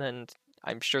quote, and then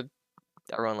I'm sure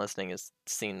everyone listening has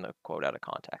seen the quote out of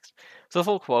context. So the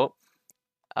full quote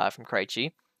from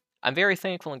Krejci. I'm very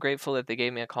thankful and grateful that they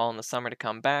gave me a call in the summer to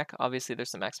come back. Obviously,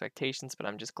 there's some expectations, but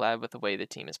I'm just glad with the way the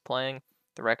team is playing.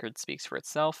 The record speaks for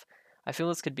itself. I feel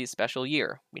this could be a special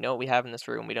year. We know what we have in this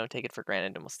room. We don't take it for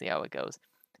granted, and we'll see how it goes.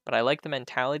 But I like the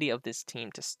mentality of this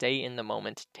team to stay in the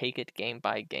moment, take it game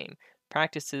by game.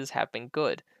 Practices have been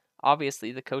good.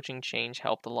 Obviously, the coaching change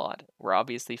helped a lot. We're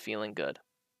obviously feeling good.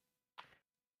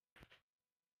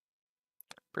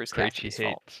 Bruce Cassidy's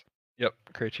fault. Yep,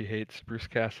 Krejci hates Bruce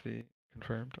Cassidy.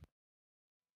 Confirmed.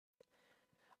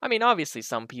 I mean, obviously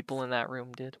some people in that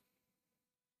room did.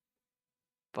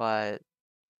 But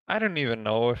I don't even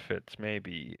know if it's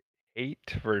maybe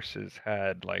hate versus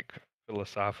had like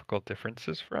philosophical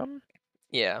differences from.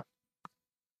 yeah.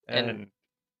 And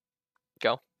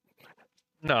go.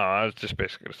 No, I was just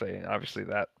basically saying obviously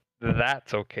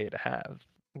that's okay to have.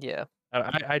 Yeah.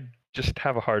 I just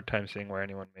have a hard time seeing where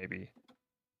anyone maybe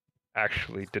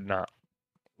actually did not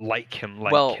like him.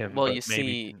 Well, but you maybe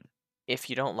see, didn't. if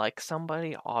you don't like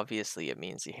somebody, obviously it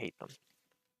means you hate them.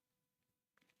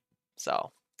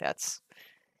 So that's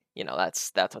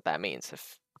that's what that means.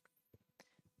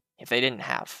 If they didn't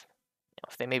have,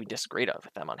 if they maybe disagreed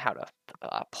with them on how to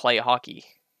play hockey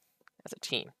as a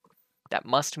team, that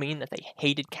must mean that they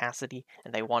hated Cassidy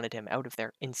and they wanted him out of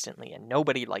there instantly, and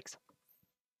nobody likes him.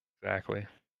 Exactly.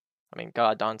 I mean,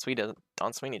 God, Don Sweeney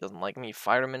doesn't like me. He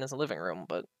fired him in his living room,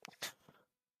 but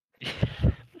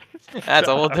that's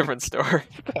a whole Stop. different story.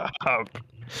 Stop.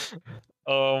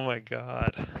 Oh my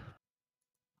god.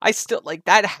 I still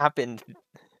that happened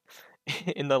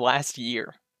in the last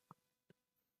year.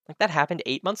 That happened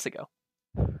 8 months ago.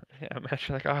 Yeah,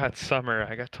 imagine like, oh, it's summer.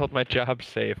 I got told my job's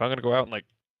safe. I'm gonna go out and like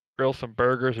grill some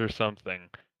burgers or something.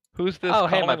 Who's this Oh,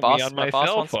 hey, my calling me boss, on my my boss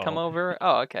cell wants to come phone? over.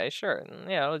 Oh, okay, sure.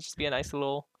 Yeah, it'll just be a nice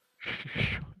little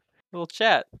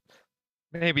chat.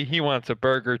 Maybe he wants a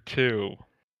burger too.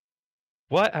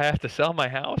 What? I have to sell my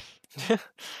house?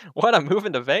 What? I'm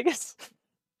moving to Vegas?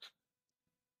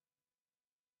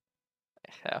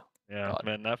 Oh, Yeah, God.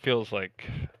 man, that feels like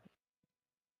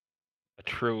a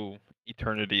true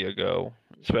eternity ago,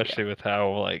 especially Yeah. with how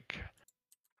like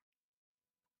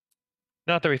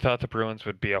not that we thought the Bruins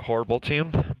would be a horrible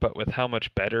team, but with how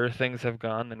much better things have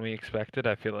gone than we expected,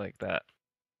 I feel like that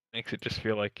makes it just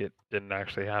feel like it didn't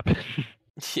actually happen.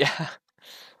 Yeah.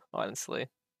 Honestly.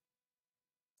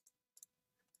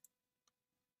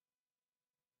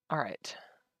 All right.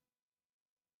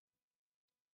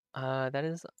 That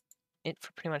is it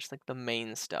for pretty much the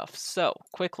main stuff. So,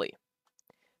 quickly.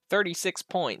 36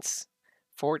 points,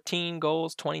 14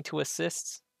 goals, 22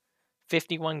 assists,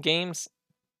 51 games.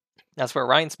 That's where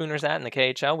Ryan Spooner's at in the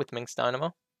KHL with Minsk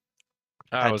Dynamo.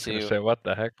 I Had was gonna to say, what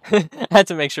the heck? had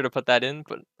to make sure to put that in,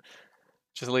 but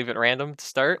just leave it random to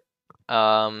start.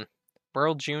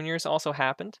 World Juniors also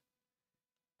happened.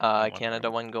 Canada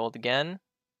won gold again.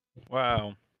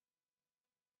 Wow.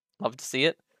 Love to see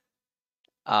it.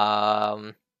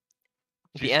 The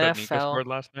Did you see that Nico NFL. scored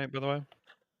last night, by the way?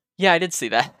 Yeah, I did see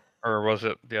that. Or was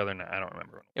it the other night? I don't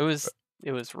remember. It was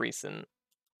recent.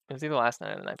 It was either last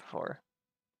night or the night before.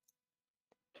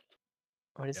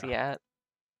 What is he at?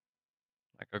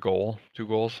 Like a goal, 2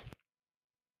 goals.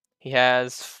 He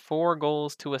has 4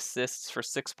 goals, 2 assists for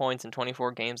 6 points in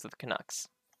 24 games with the Canucks.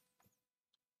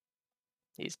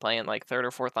 He's playing third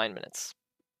or fourth line minutes.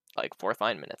 Fourth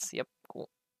line minutes. Yep, cool.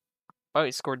 Oh,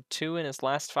 he scored 2 in his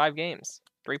last 5 games.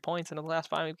 3 points in the last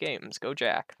 5 games. Go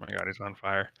Jack. Oh my god, he's on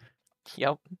fire.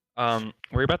 Yep. Were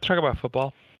you about to talk about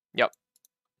football? Yep.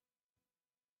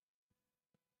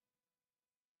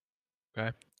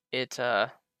 Okay. It's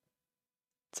an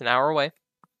hour away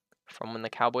from when the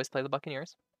Cowboys play the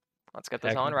Buccaneers. Let's get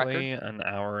this on record. Technically, an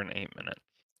hour and 8 minutes.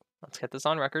 Let's get this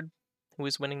on record. Who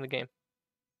is winning the game?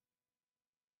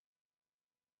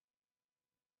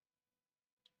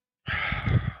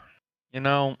 You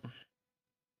know,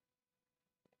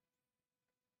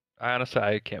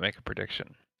 I can't make a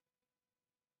prediction.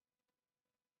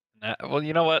 Well,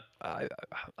 you know what?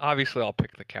 Obviously, I'll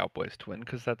pick the Cowboys to win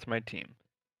because that's my team.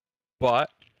 But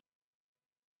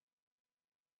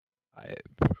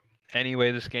any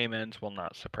way this game ends will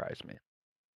not surprise me.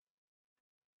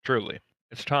 Truly,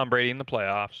 it's Tom Brady in the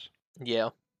playoffs. Yeah.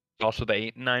 It's also the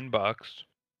 8 and 9 Bucks.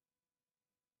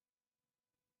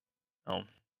 Oh.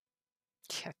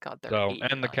 Yeah, God, they're So, 8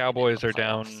 and the 9 Cowboys in are the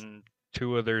playoffs. down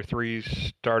 2 of their 3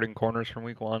 starting corners from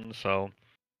week 1, so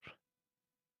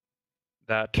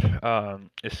that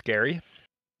is scary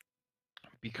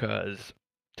because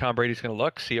Tom Brady's going to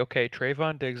look, see, okay,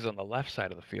 Trayvon Diggs is on the left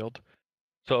side of the field.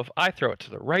 So if I throw it to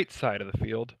the right side of the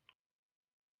field,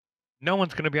 no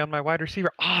one's going to be on my wide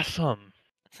receiver. Awesome.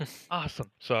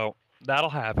 Awesome. So that'll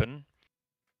happen.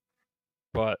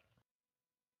 But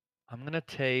I'm going to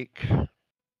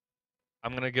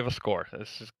give a score.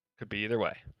 Could be either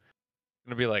way. It's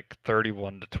going to be like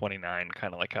 31-29,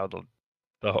 kind of like how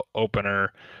the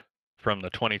opener from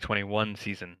the 2021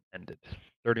 season ended.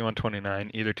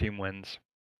 31-29, either team wins.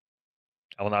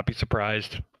 I will not be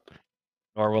surprised,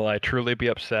 nor will I truly be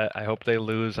upset. I hope they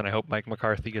lose, and I hope Mike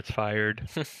McCarthy gets fired.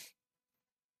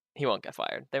 He won't get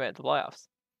fired. They made the playoffs.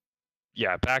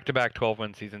 Yeah, back-to-back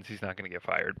 12-win seasons, he's not going to get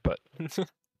fired, but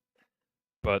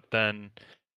then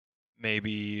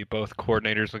maybe both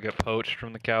coordinators will get poached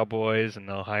from the Cowboys, and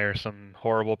they'll hire some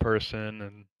horrible person,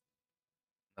 and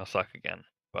they'll suck again.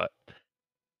 But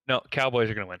no, Cowboys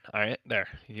are going to win. All right, there.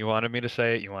 You wanted me to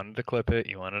say it. You wanted to clip it.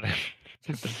 You wanted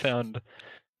it to sound.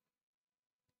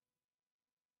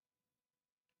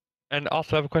 And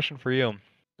also, I have a question for you.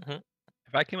 Mm-hmm.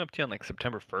 If I came up to you on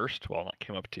September 1st, well, not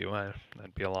came up to you,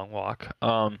 that'd be a long walk.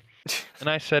 And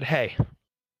I said, hey,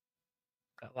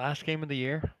 that last game of the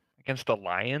year against the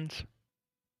Lions.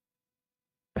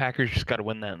 Packers just got to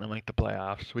win that and then make the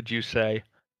playoffs. Would you say,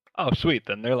 oh, sweet,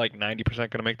 then they're like 90% going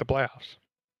to make the playoffs?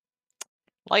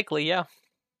 Likely, yeah.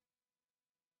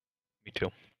 Me too.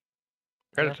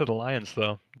 Credit Yeah. to the Lions,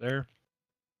 though. They're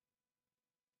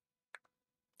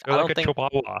I like don't a think.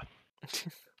 chihuahua.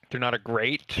 They're not a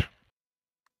great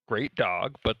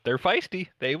dog, but they're feisty.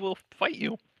 They will fight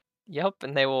you. Yep,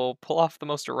 and they will pull off the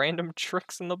most random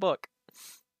tricks in the book.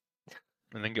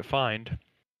 And then get fined.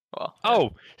 Well,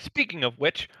 Oh, speaking of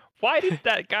which, why did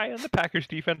that guy on the Packers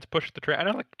defense push the trainer? I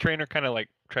know the trainer kind of like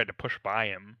tried to push by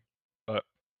him, but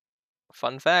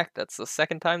fun fact, that's the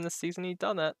second time this season he's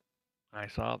done that. I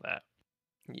saw that.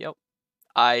 Yep.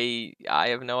 I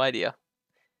have no idea.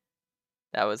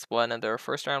 That was one of their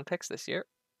first round picks this year.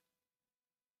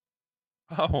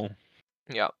 Oh,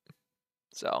 Yep.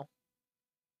 So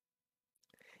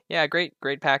yeah, great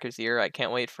Packers year. I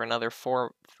can't wait for another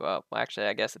actually,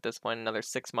 I guess at this point, another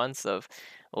 6 months of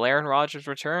Aaron Rodgers'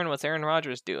 return. What's Aaron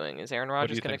Rodgers doing? Is Aaron what do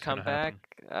Rodgers you going to think's gonna come back?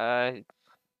 happen?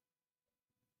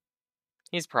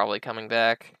 He's probably coming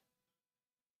back.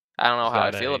 I don't know Is how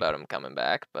I that feel a? about him coming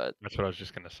back, but That's what I was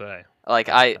just gonna say. like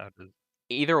How does,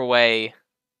 either way,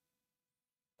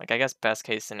 like I guess best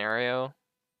case scenario,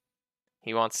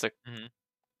 he wants to. Mhm.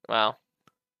 Well,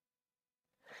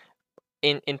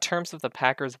 in terms of the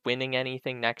Packers winning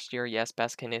anything next year, yes,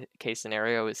 best case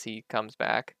scenario is he comes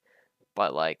back,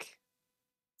 but like,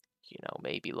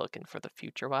 maybe looking for the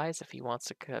future wise, if he wants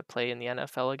to play in the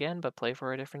NFL again, but play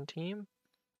for a different team,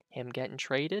 him getting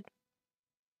traded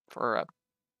for a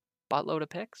buttload of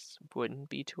picks, wouldn't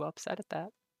be too upset at that.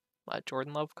 Let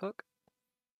Jordan Love cook.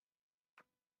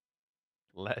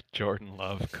 Let Jordan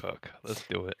Love cook. Let's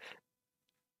do it.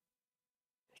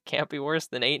 Can't be worse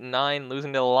than 8-9,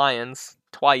 losing to the Lions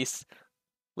twice,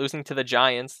 losing to the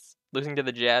Giants, losing to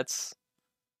the Jets,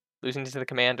 losing to the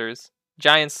Commanders.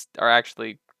 Giants are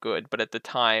actually good, but at the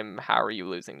time, how are you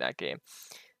losing that game?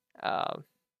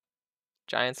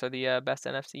 Giants are the best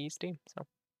NFC East team, so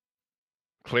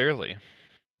Clearly,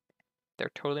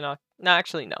 they're totally not. No,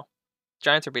 actually, no.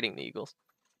 Giants are beating the Eagles.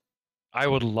 I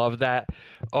would love that.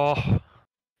 Oh,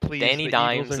 please, Danny the Eagles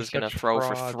Dimes are is going to such throw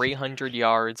for frauds. 300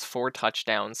 yards, 4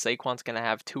 touchdowns. Saquon's going to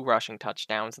have 2 rushing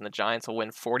touchdowns, and the Giants will win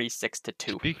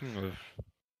 46-2. Speaking of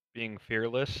being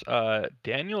fearless,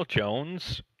 Daniel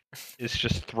Jones is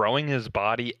just throwing his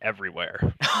body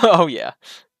everywhere. Oh yeah.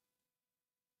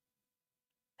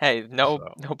 Hey,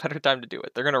 So, no better time to do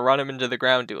it. They're going to run him into the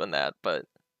ground doing that, but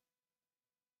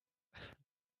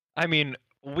I mean,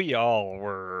 we all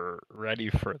were ready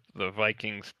for the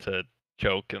Vikings to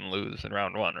choke and lose in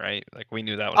round 1, right? Like we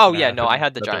knew that was oh going to yeah, no, I happen.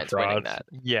 had the That they're Giants winning frauds. that.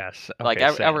 Yes. Like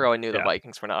Okay. Same. everyone knew the Yeah.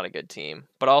 Vikings were not a good team,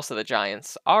 but also the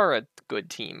Giants are a good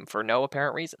team for no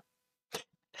apparent reason.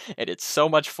 And it's so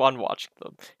much fun watching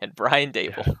them. And Brian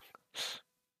Dable. Yeah.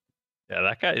 Yeah,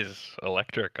 that guy is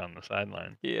electric on the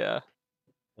sideline. Yeah.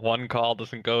 One call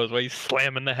doesn't go his way. He's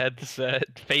slamming the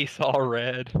headset, face all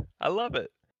red. I love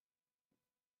it.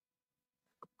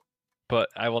 But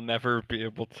I will never be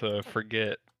able to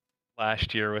forget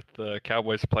last year with the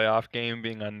Cowboys playoff game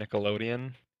being on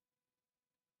Nickelodeon.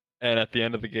 And at the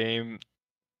end of the game,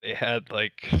 they had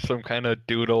like some kind of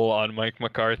doodle on Mike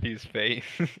McCarthy's face.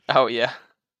 Oh yeah.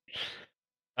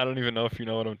 I don't even know if you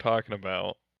know what I'm talking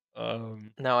about.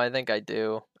 No, I think I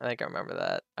do. I think I remember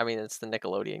that. I mean, it's the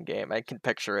Nickelodeon game. I can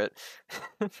picture it.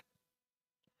 Do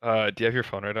you have your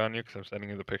phone right on you? Because I'm sending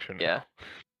you the picture now. Yeah.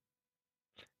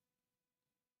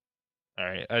 All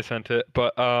right, I sent it.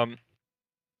 But all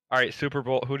right, Super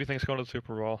Bowl. Who do you think's going to the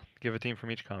Super Bowl? Give a team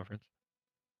from each conference.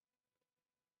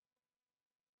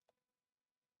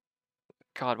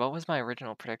 God, what was my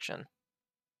original prediction?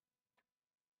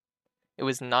 It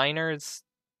was Niners.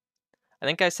 I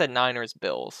think I said Niners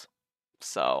Bills.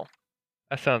 So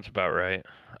That sounds about right.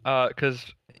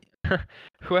 Because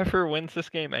whoever wins this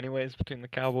game, anyways, between the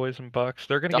Cowboys and Bucks,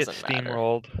 they're gonna get doesn't matter.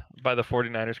 steamrolled by the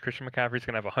 49ers. Christian McCaffrey's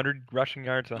gonna have 100 rushing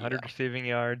yards, and 100 Yeah. receiving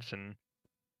yards, and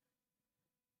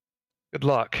good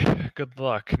luck. Good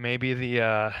luck. Maybe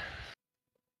the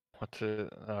what's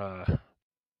it?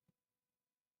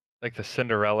 Like the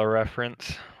Cinderella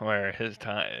reference, where his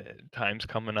time's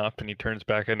coming up and he turns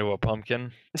back into a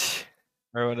pumpkin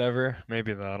or whatever.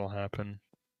 Maybe that'll happen.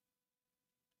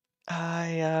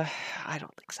 I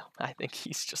don't think so. I think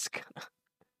he's just gonna.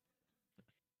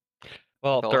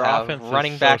 Well, They'll their have offense is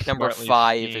running so back number smartly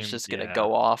 5 is schemed. just gonna Yeah,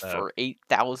 go off that for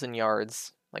 8,000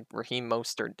 yards like Raheem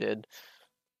Mostert did.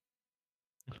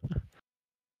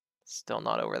 Still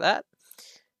not over that.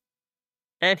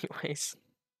 Anyways.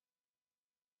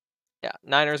 Yeah,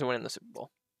 Niners are winning the Super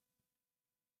Bowl.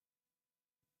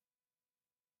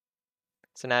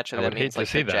 So naturally, I that would hate means to like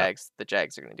see that. The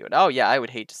Jags are going to do it. Oh yeah, I would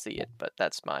hate to see it, but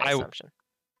that's my I assumption.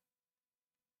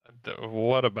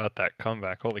 what about that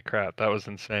comeback? Holy crap, that was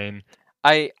insane.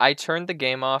 I turned the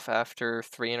game off after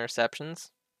 3 interceptions,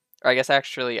 or I guess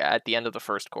actually at the end of the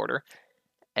first quarter,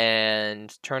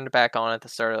 and turned it back on at the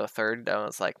start of the third. I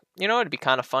was like, you know, it'd be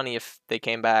kind of funny if they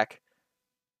came back.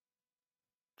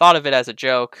 Thought of it as a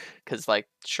joke, because like,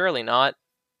 surely not.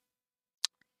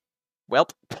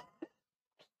 Welp,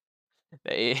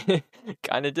 they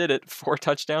kind of did it. 4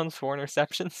 touchdowns, 4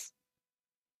 interceptions.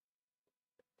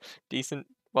 Decent.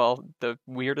 Well, the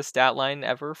weirdest stat line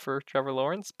ever for Trevor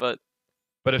Lawrence, but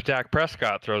But if Dak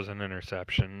Prescott throws an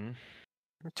interception,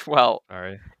 well,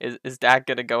 sorry. is Dak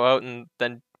gonna go out and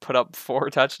then put up 4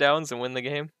 touchdowns and win the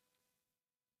game?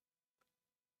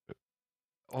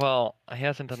 Well, he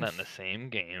hasn't done that in the same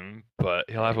game, but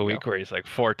he'll There have a you go. week where he's like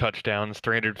 4 touchdowns,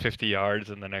 350 yards,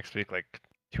 and the next week like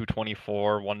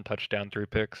 224, 1 touchdown, 3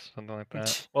 picks, something like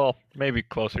that. Well, maybe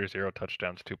closer, 0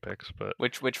 touchdowns, 2 picks, but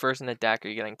Which version of Dak are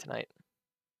you getting tonight?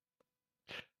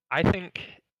 I think.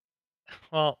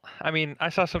 Well, I mean, I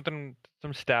saw some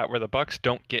stat where the Bucks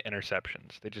don't get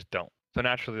interceptions; they just don't. So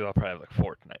naturally, they'll probably have like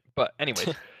 4 tonight. But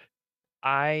anyways,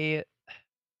 I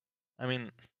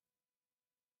mean,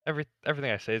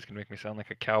 everything I say is gonna make me sound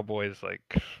like a Cowboys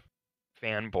like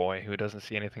fanboy who doesn't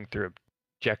see anything through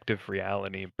objective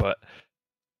reality, but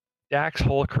Dak's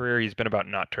whole career he's been about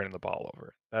not turning the ball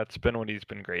over. That's been what he's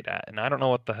been great at. And I don't know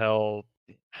what the hell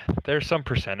there's some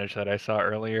percentage that I saw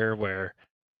earlier where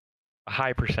a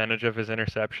high percentage of his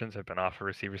interceptions have been off a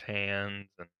receiver's hands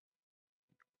and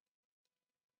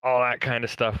all that kind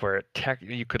of stuff where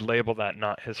you could label that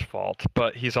not his fault,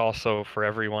 but he's also for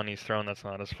every one he's thrown that's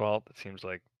not his fault. It seems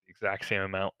like the exact same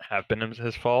amount have been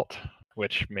his fault,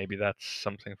 which maybe that's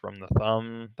something from the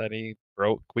thumb that he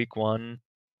broke week 1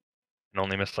 and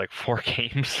only missed like 4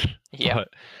 games. Yeah. But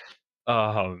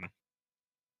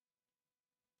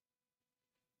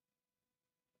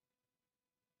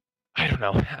I don't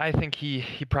know. I think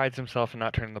he prides himself in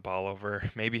not turning the ball over.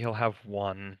 Maybe he'll have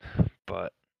one,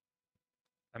 but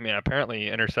I mean, apparently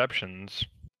interceptions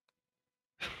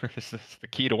this is the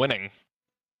key to winning.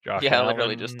 Josh Yeah,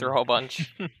 literally just Allen. throw a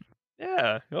bunch.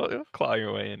 Yeah, you'll claw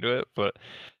your way into it, but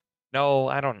no,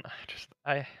 I don't. Just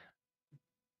I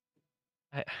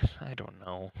I don't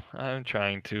know. I'm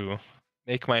trying to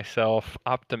make myself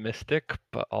optimistic,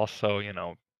 but also,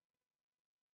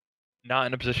 not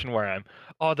in a position where I'm,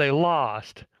 oh, they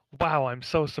lost. Wow, I'm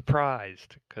so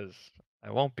surprised. Because I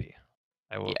won't be.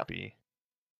 I Yeah. won't be.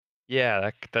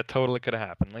 Yeah, that totally could have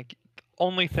happened. Like, the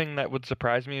only thing that would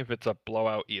surprise me if it's a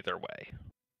blowout either way.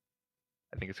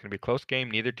 I think it's going to be a close game.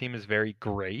 Neither team is very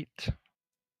great,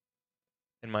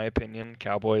 in my opinion.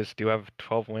 Cowboys do have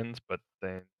 12 wins, but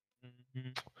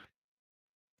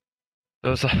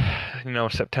those,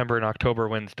 September and October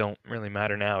wins don't really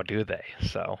matter now, do they?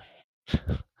 So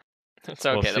It's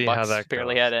we'll okay. The see how Bucks that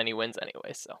barely goes. had any wins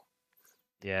anyway, so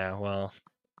Yeah, well,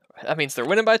 that means they're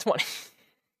winning by 20.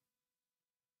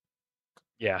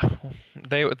 yeah,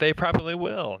 they probably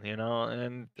will,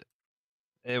 and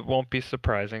it won't be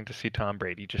surprising to see Tom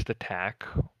Brady just attack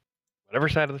whatever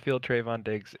side of the field Trayvon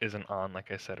Diggs isn't on,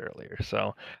 like I said earlier.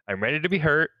 So I'm ready to be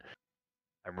hurt.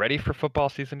 I'm ready for football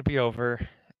season to be over.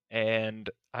 And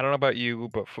I don't know about you,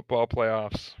 but football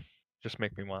playoffs just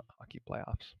make me want hockey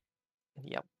playoffs.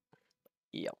 Yep.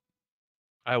 Yep.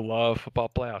 I love football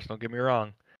playoffs, don't get me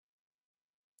wrong.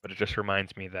 But it just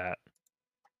reminds me that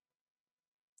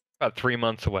about 3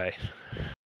 months away.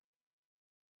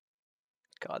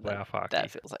 God, Playoff that hockey.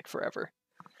 feels like forever.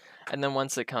 And then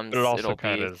once it comes, But it also it'll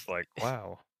kind be of is like,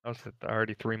 wow, that was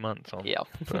already 3 months on. yeah.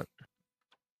 But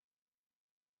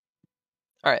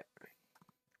All right.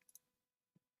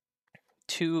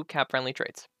 2 cap-friendly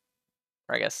trades,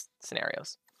 or I guess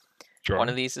scenarios. sure. One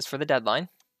of these is for the deadline,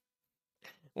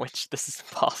 which this is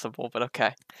impossible, but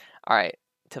okay. All right.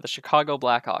 To the Chicago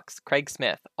Blackhawks, Craig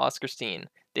Smith, Oscar Steen,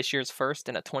 this year's first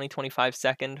and a 2025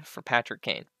 second for Patrick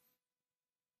Kane.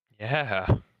 Yeah.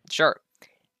 Sure.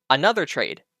 Another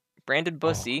trade, Brandon Oh,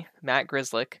 Bussey, Matt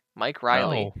Grzelcyk, Mike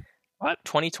Riley, no. What?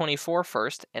 2024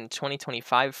 first and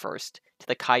 2025 first to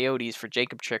the Coyotes for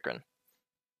Jacob Chikrin.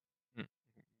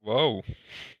 Whoa.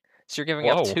 So you're giving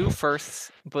up Whoa. 2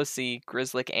 firsts, Bussey,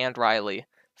 Grzelcyk, and Riley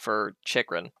for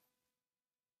Chikrin.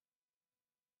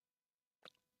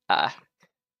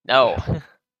 No.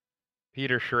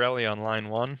 Peter Chiarelli on line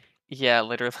 1. Yeah,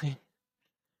 literally.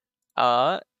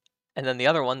 And then the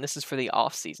other one, this is for the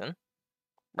off season,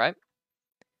 right?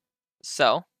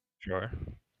 So Sure.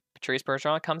 Patrice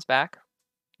Bergeron comes back.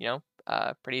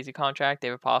 Pretty easy contract.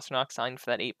 David Pastrnak signed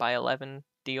for that 8x11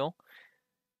 deal.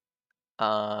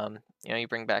 You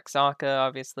bring back Sokka,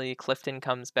 obviously. Clifton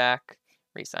comes back.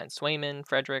 Resign Swayman,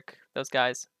 Frederick, those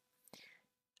guys.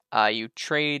 You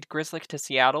trade Grizzlick to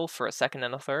Seattle for a second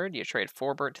and a third. You trade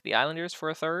Forbert to the Islanders for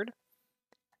a third.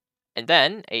 And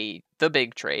then the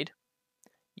big trade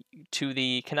to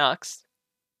the Canucks.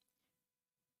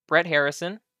 Brett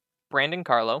Harrison, Brandon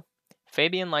Carlo,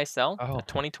 Fabian Lysell, a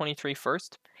 2023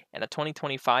 first, and a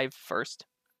 2025 first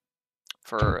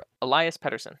for Elias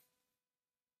Pettersson.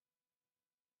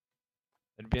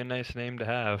 It'd be a nice name to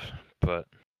have, but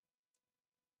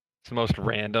it's the most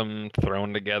random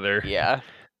thrown together. Yeah.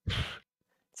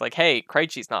 It's like, hey,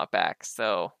 Krejci's not back,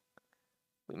 so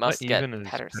we must get What even is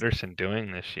Pettersson. Pettersson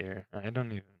doing this year? I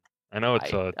know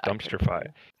it's a dumpster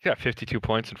fire. He's got 52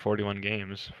 points in 41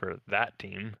 games for that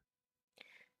team.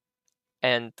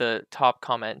 And the top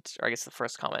comment, or I guess the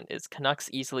first comment, is Canucks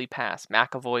easily pass.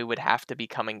 McAvoy would have to be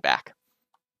coming back.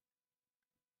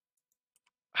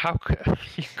 How could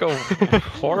you go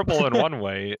horrible in one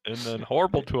way and then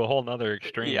horrible to a whole nother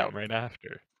extreme right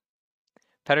after?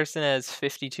 Pettersson has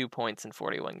 52 points in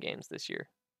 41 games this year.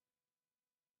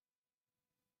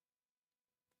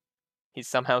 He's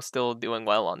somehow still doing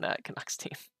well on that Canucks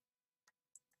team.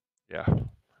 Yeah.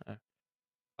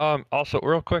 Also,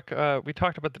 real quick, we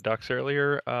talked about the Ducks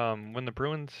earlier. When the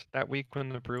Bruins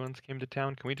came to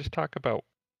town, can we just talk about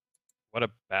what a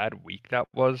bad week that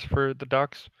was for the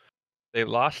Ducks? They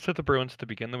lost to the Bruins to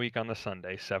begin the week on the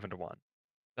Sunday, 7-1.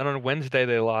 Then on Wednesday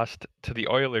they lost to the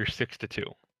Oilers 6-2.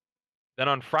 Then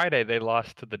on Friday they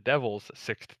lost to the Devils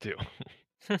 6-2.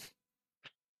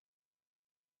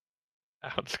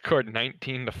 Outscored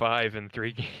 19-5 in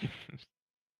 3 games.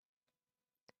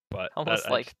 But almost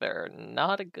like they're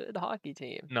not a good hockey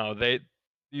team. No,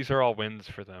 these are all wins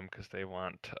for them because they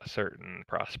want a certain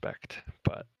prospect.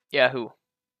 But yeah, who?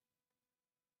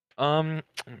 Let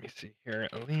me see here.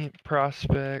 Elite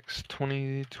Prospects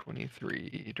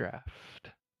 2023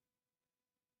 draft.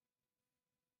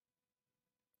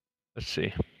 Let's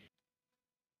see.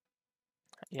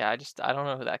 Yeah, I don't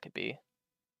know who that could be.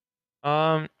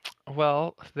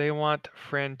 Well, they want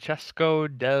Francesco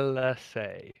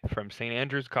Dellace from St.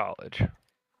 Andrews College.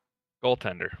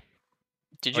 Goaltender.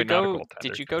 Did you go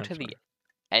to the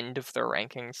end of their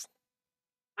rankings?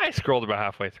 I scrolled about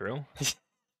halfway through.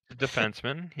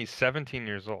 Defenseman. He's 17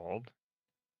 years old.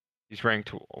 He's ranked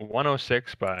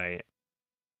 106 by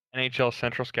NHL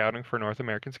Central Scouting for North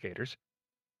American skaters.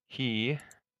 He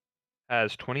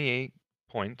has 28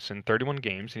 points in 31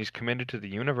 games, and he's committed to the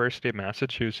University of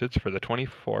Massachusetts for the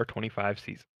 24-25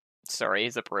 season. Sorry,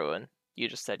 he's a Bruin. You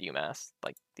just said UMass.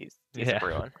 Like, he's a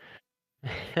Bruin.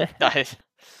 I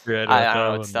don't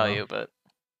know what to tell you, but...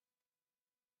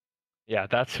 Yeah,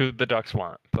 that's who the Ducks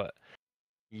want, but...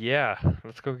 Yeah,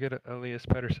 let's go get Elias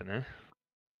Pettersson, eh?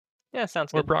 Yeah,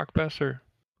 sounds good. Or Brock Besser,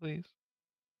 please.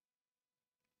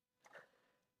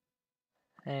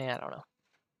 I don't know.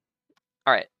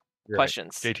 All right,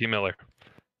 questions. JT Miller.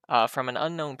 From an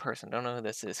unknown person, don't know who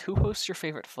this is. Who hosts your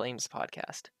favorite Flames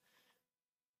podcast?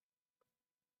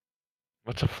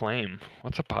 What's a flame?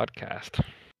 What's a podcast?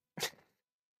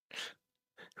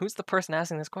 Who's the person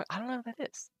asking this question? I don't know who that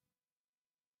is.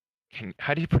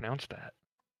 How do you pronounce that?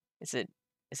 Is it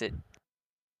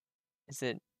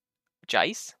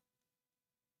Jice?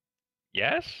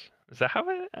 Yes? Is that how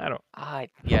I don't...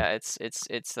 yeah, it's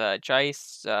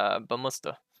Jice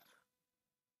Bamusta.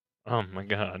 Oh my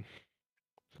god.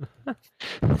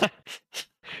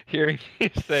 Hearing you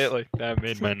say it like that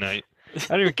made my night. I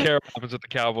don't even care what happens with the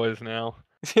Cowboys now.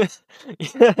 Yeah,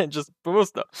 just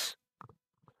Bamusta.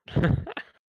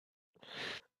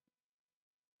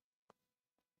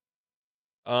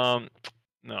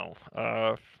 No.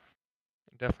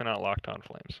 Definitely not Locked On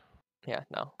Flames. Yeah,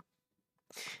 no.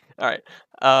 All right.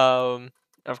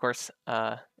 Of course,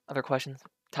 other questions.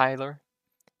 Tyler,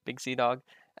 Big C Dog,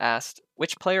 asked,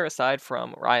 which player aside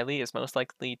from Riley is most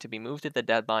likely to be moved at the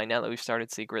deadline now that we've started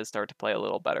to see Grizz start to play a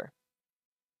little better?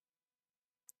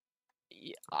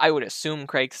 I would assume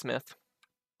Craig Smith.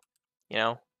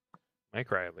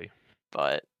 Mike Riley.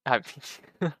 But,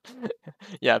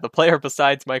 yeah, the player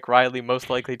besides Mike Riley most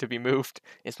likely to be moved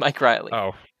is Mike Riley.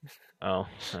 Oh,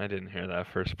 I didn't hear that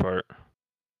first part.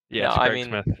 Yes, no, Craig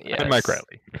Smith and Mike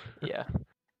Riley. Yeah,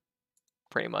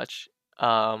 pretty much.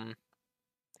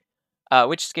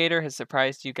 Which skater has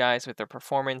surprised you guys with their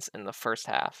performance in the first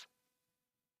half?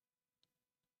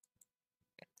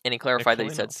 And he clarified that he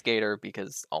said skater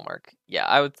because Allmark.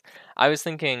 Yeah, I was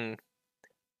thinking.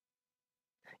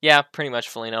 Yeah, pretty much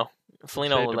Foligno.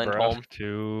 Foligno or Lindholm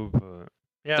too, but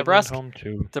yeah, Lindholm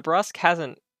too. DeBrusk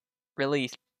hasn't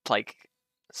really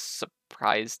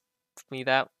surprised me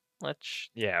that Let's.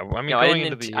 Yeah, well, I mean, I going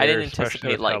into the I year, didn't especially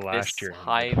anticipate with how like last this year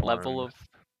high ended for level him, of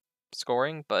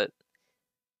scoring, but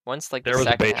once like the there was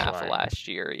a second half of baseline. last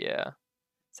year, yeah,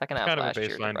 second It's half kind of of a last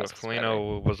year, the baseline, but rest was better.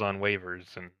 Foligno was on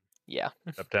waivers in Yeah,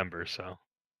 September, so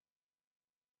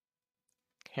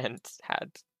and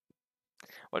had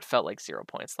what felt like 0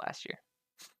 points last year.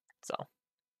 So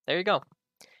there you go.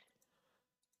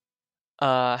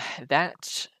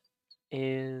 That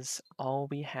is all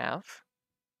we have.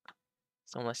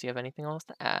 So unless you have anything else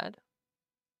to add,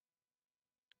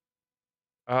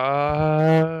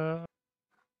 uh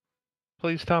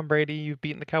please, Tom Brady, you've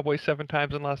beaten the Cowboys 7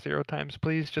 times and lost 0 times.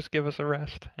 Please just give us a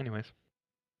rest. Anyways,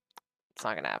 it's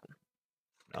not gonna happen.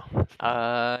 no, it's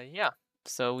not. Yeah.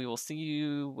 So we will see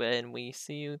you when we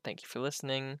see you. Thank you for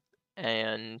listening,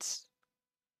 and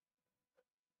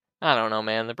I don't know,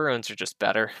 man. The Bruins are just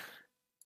better.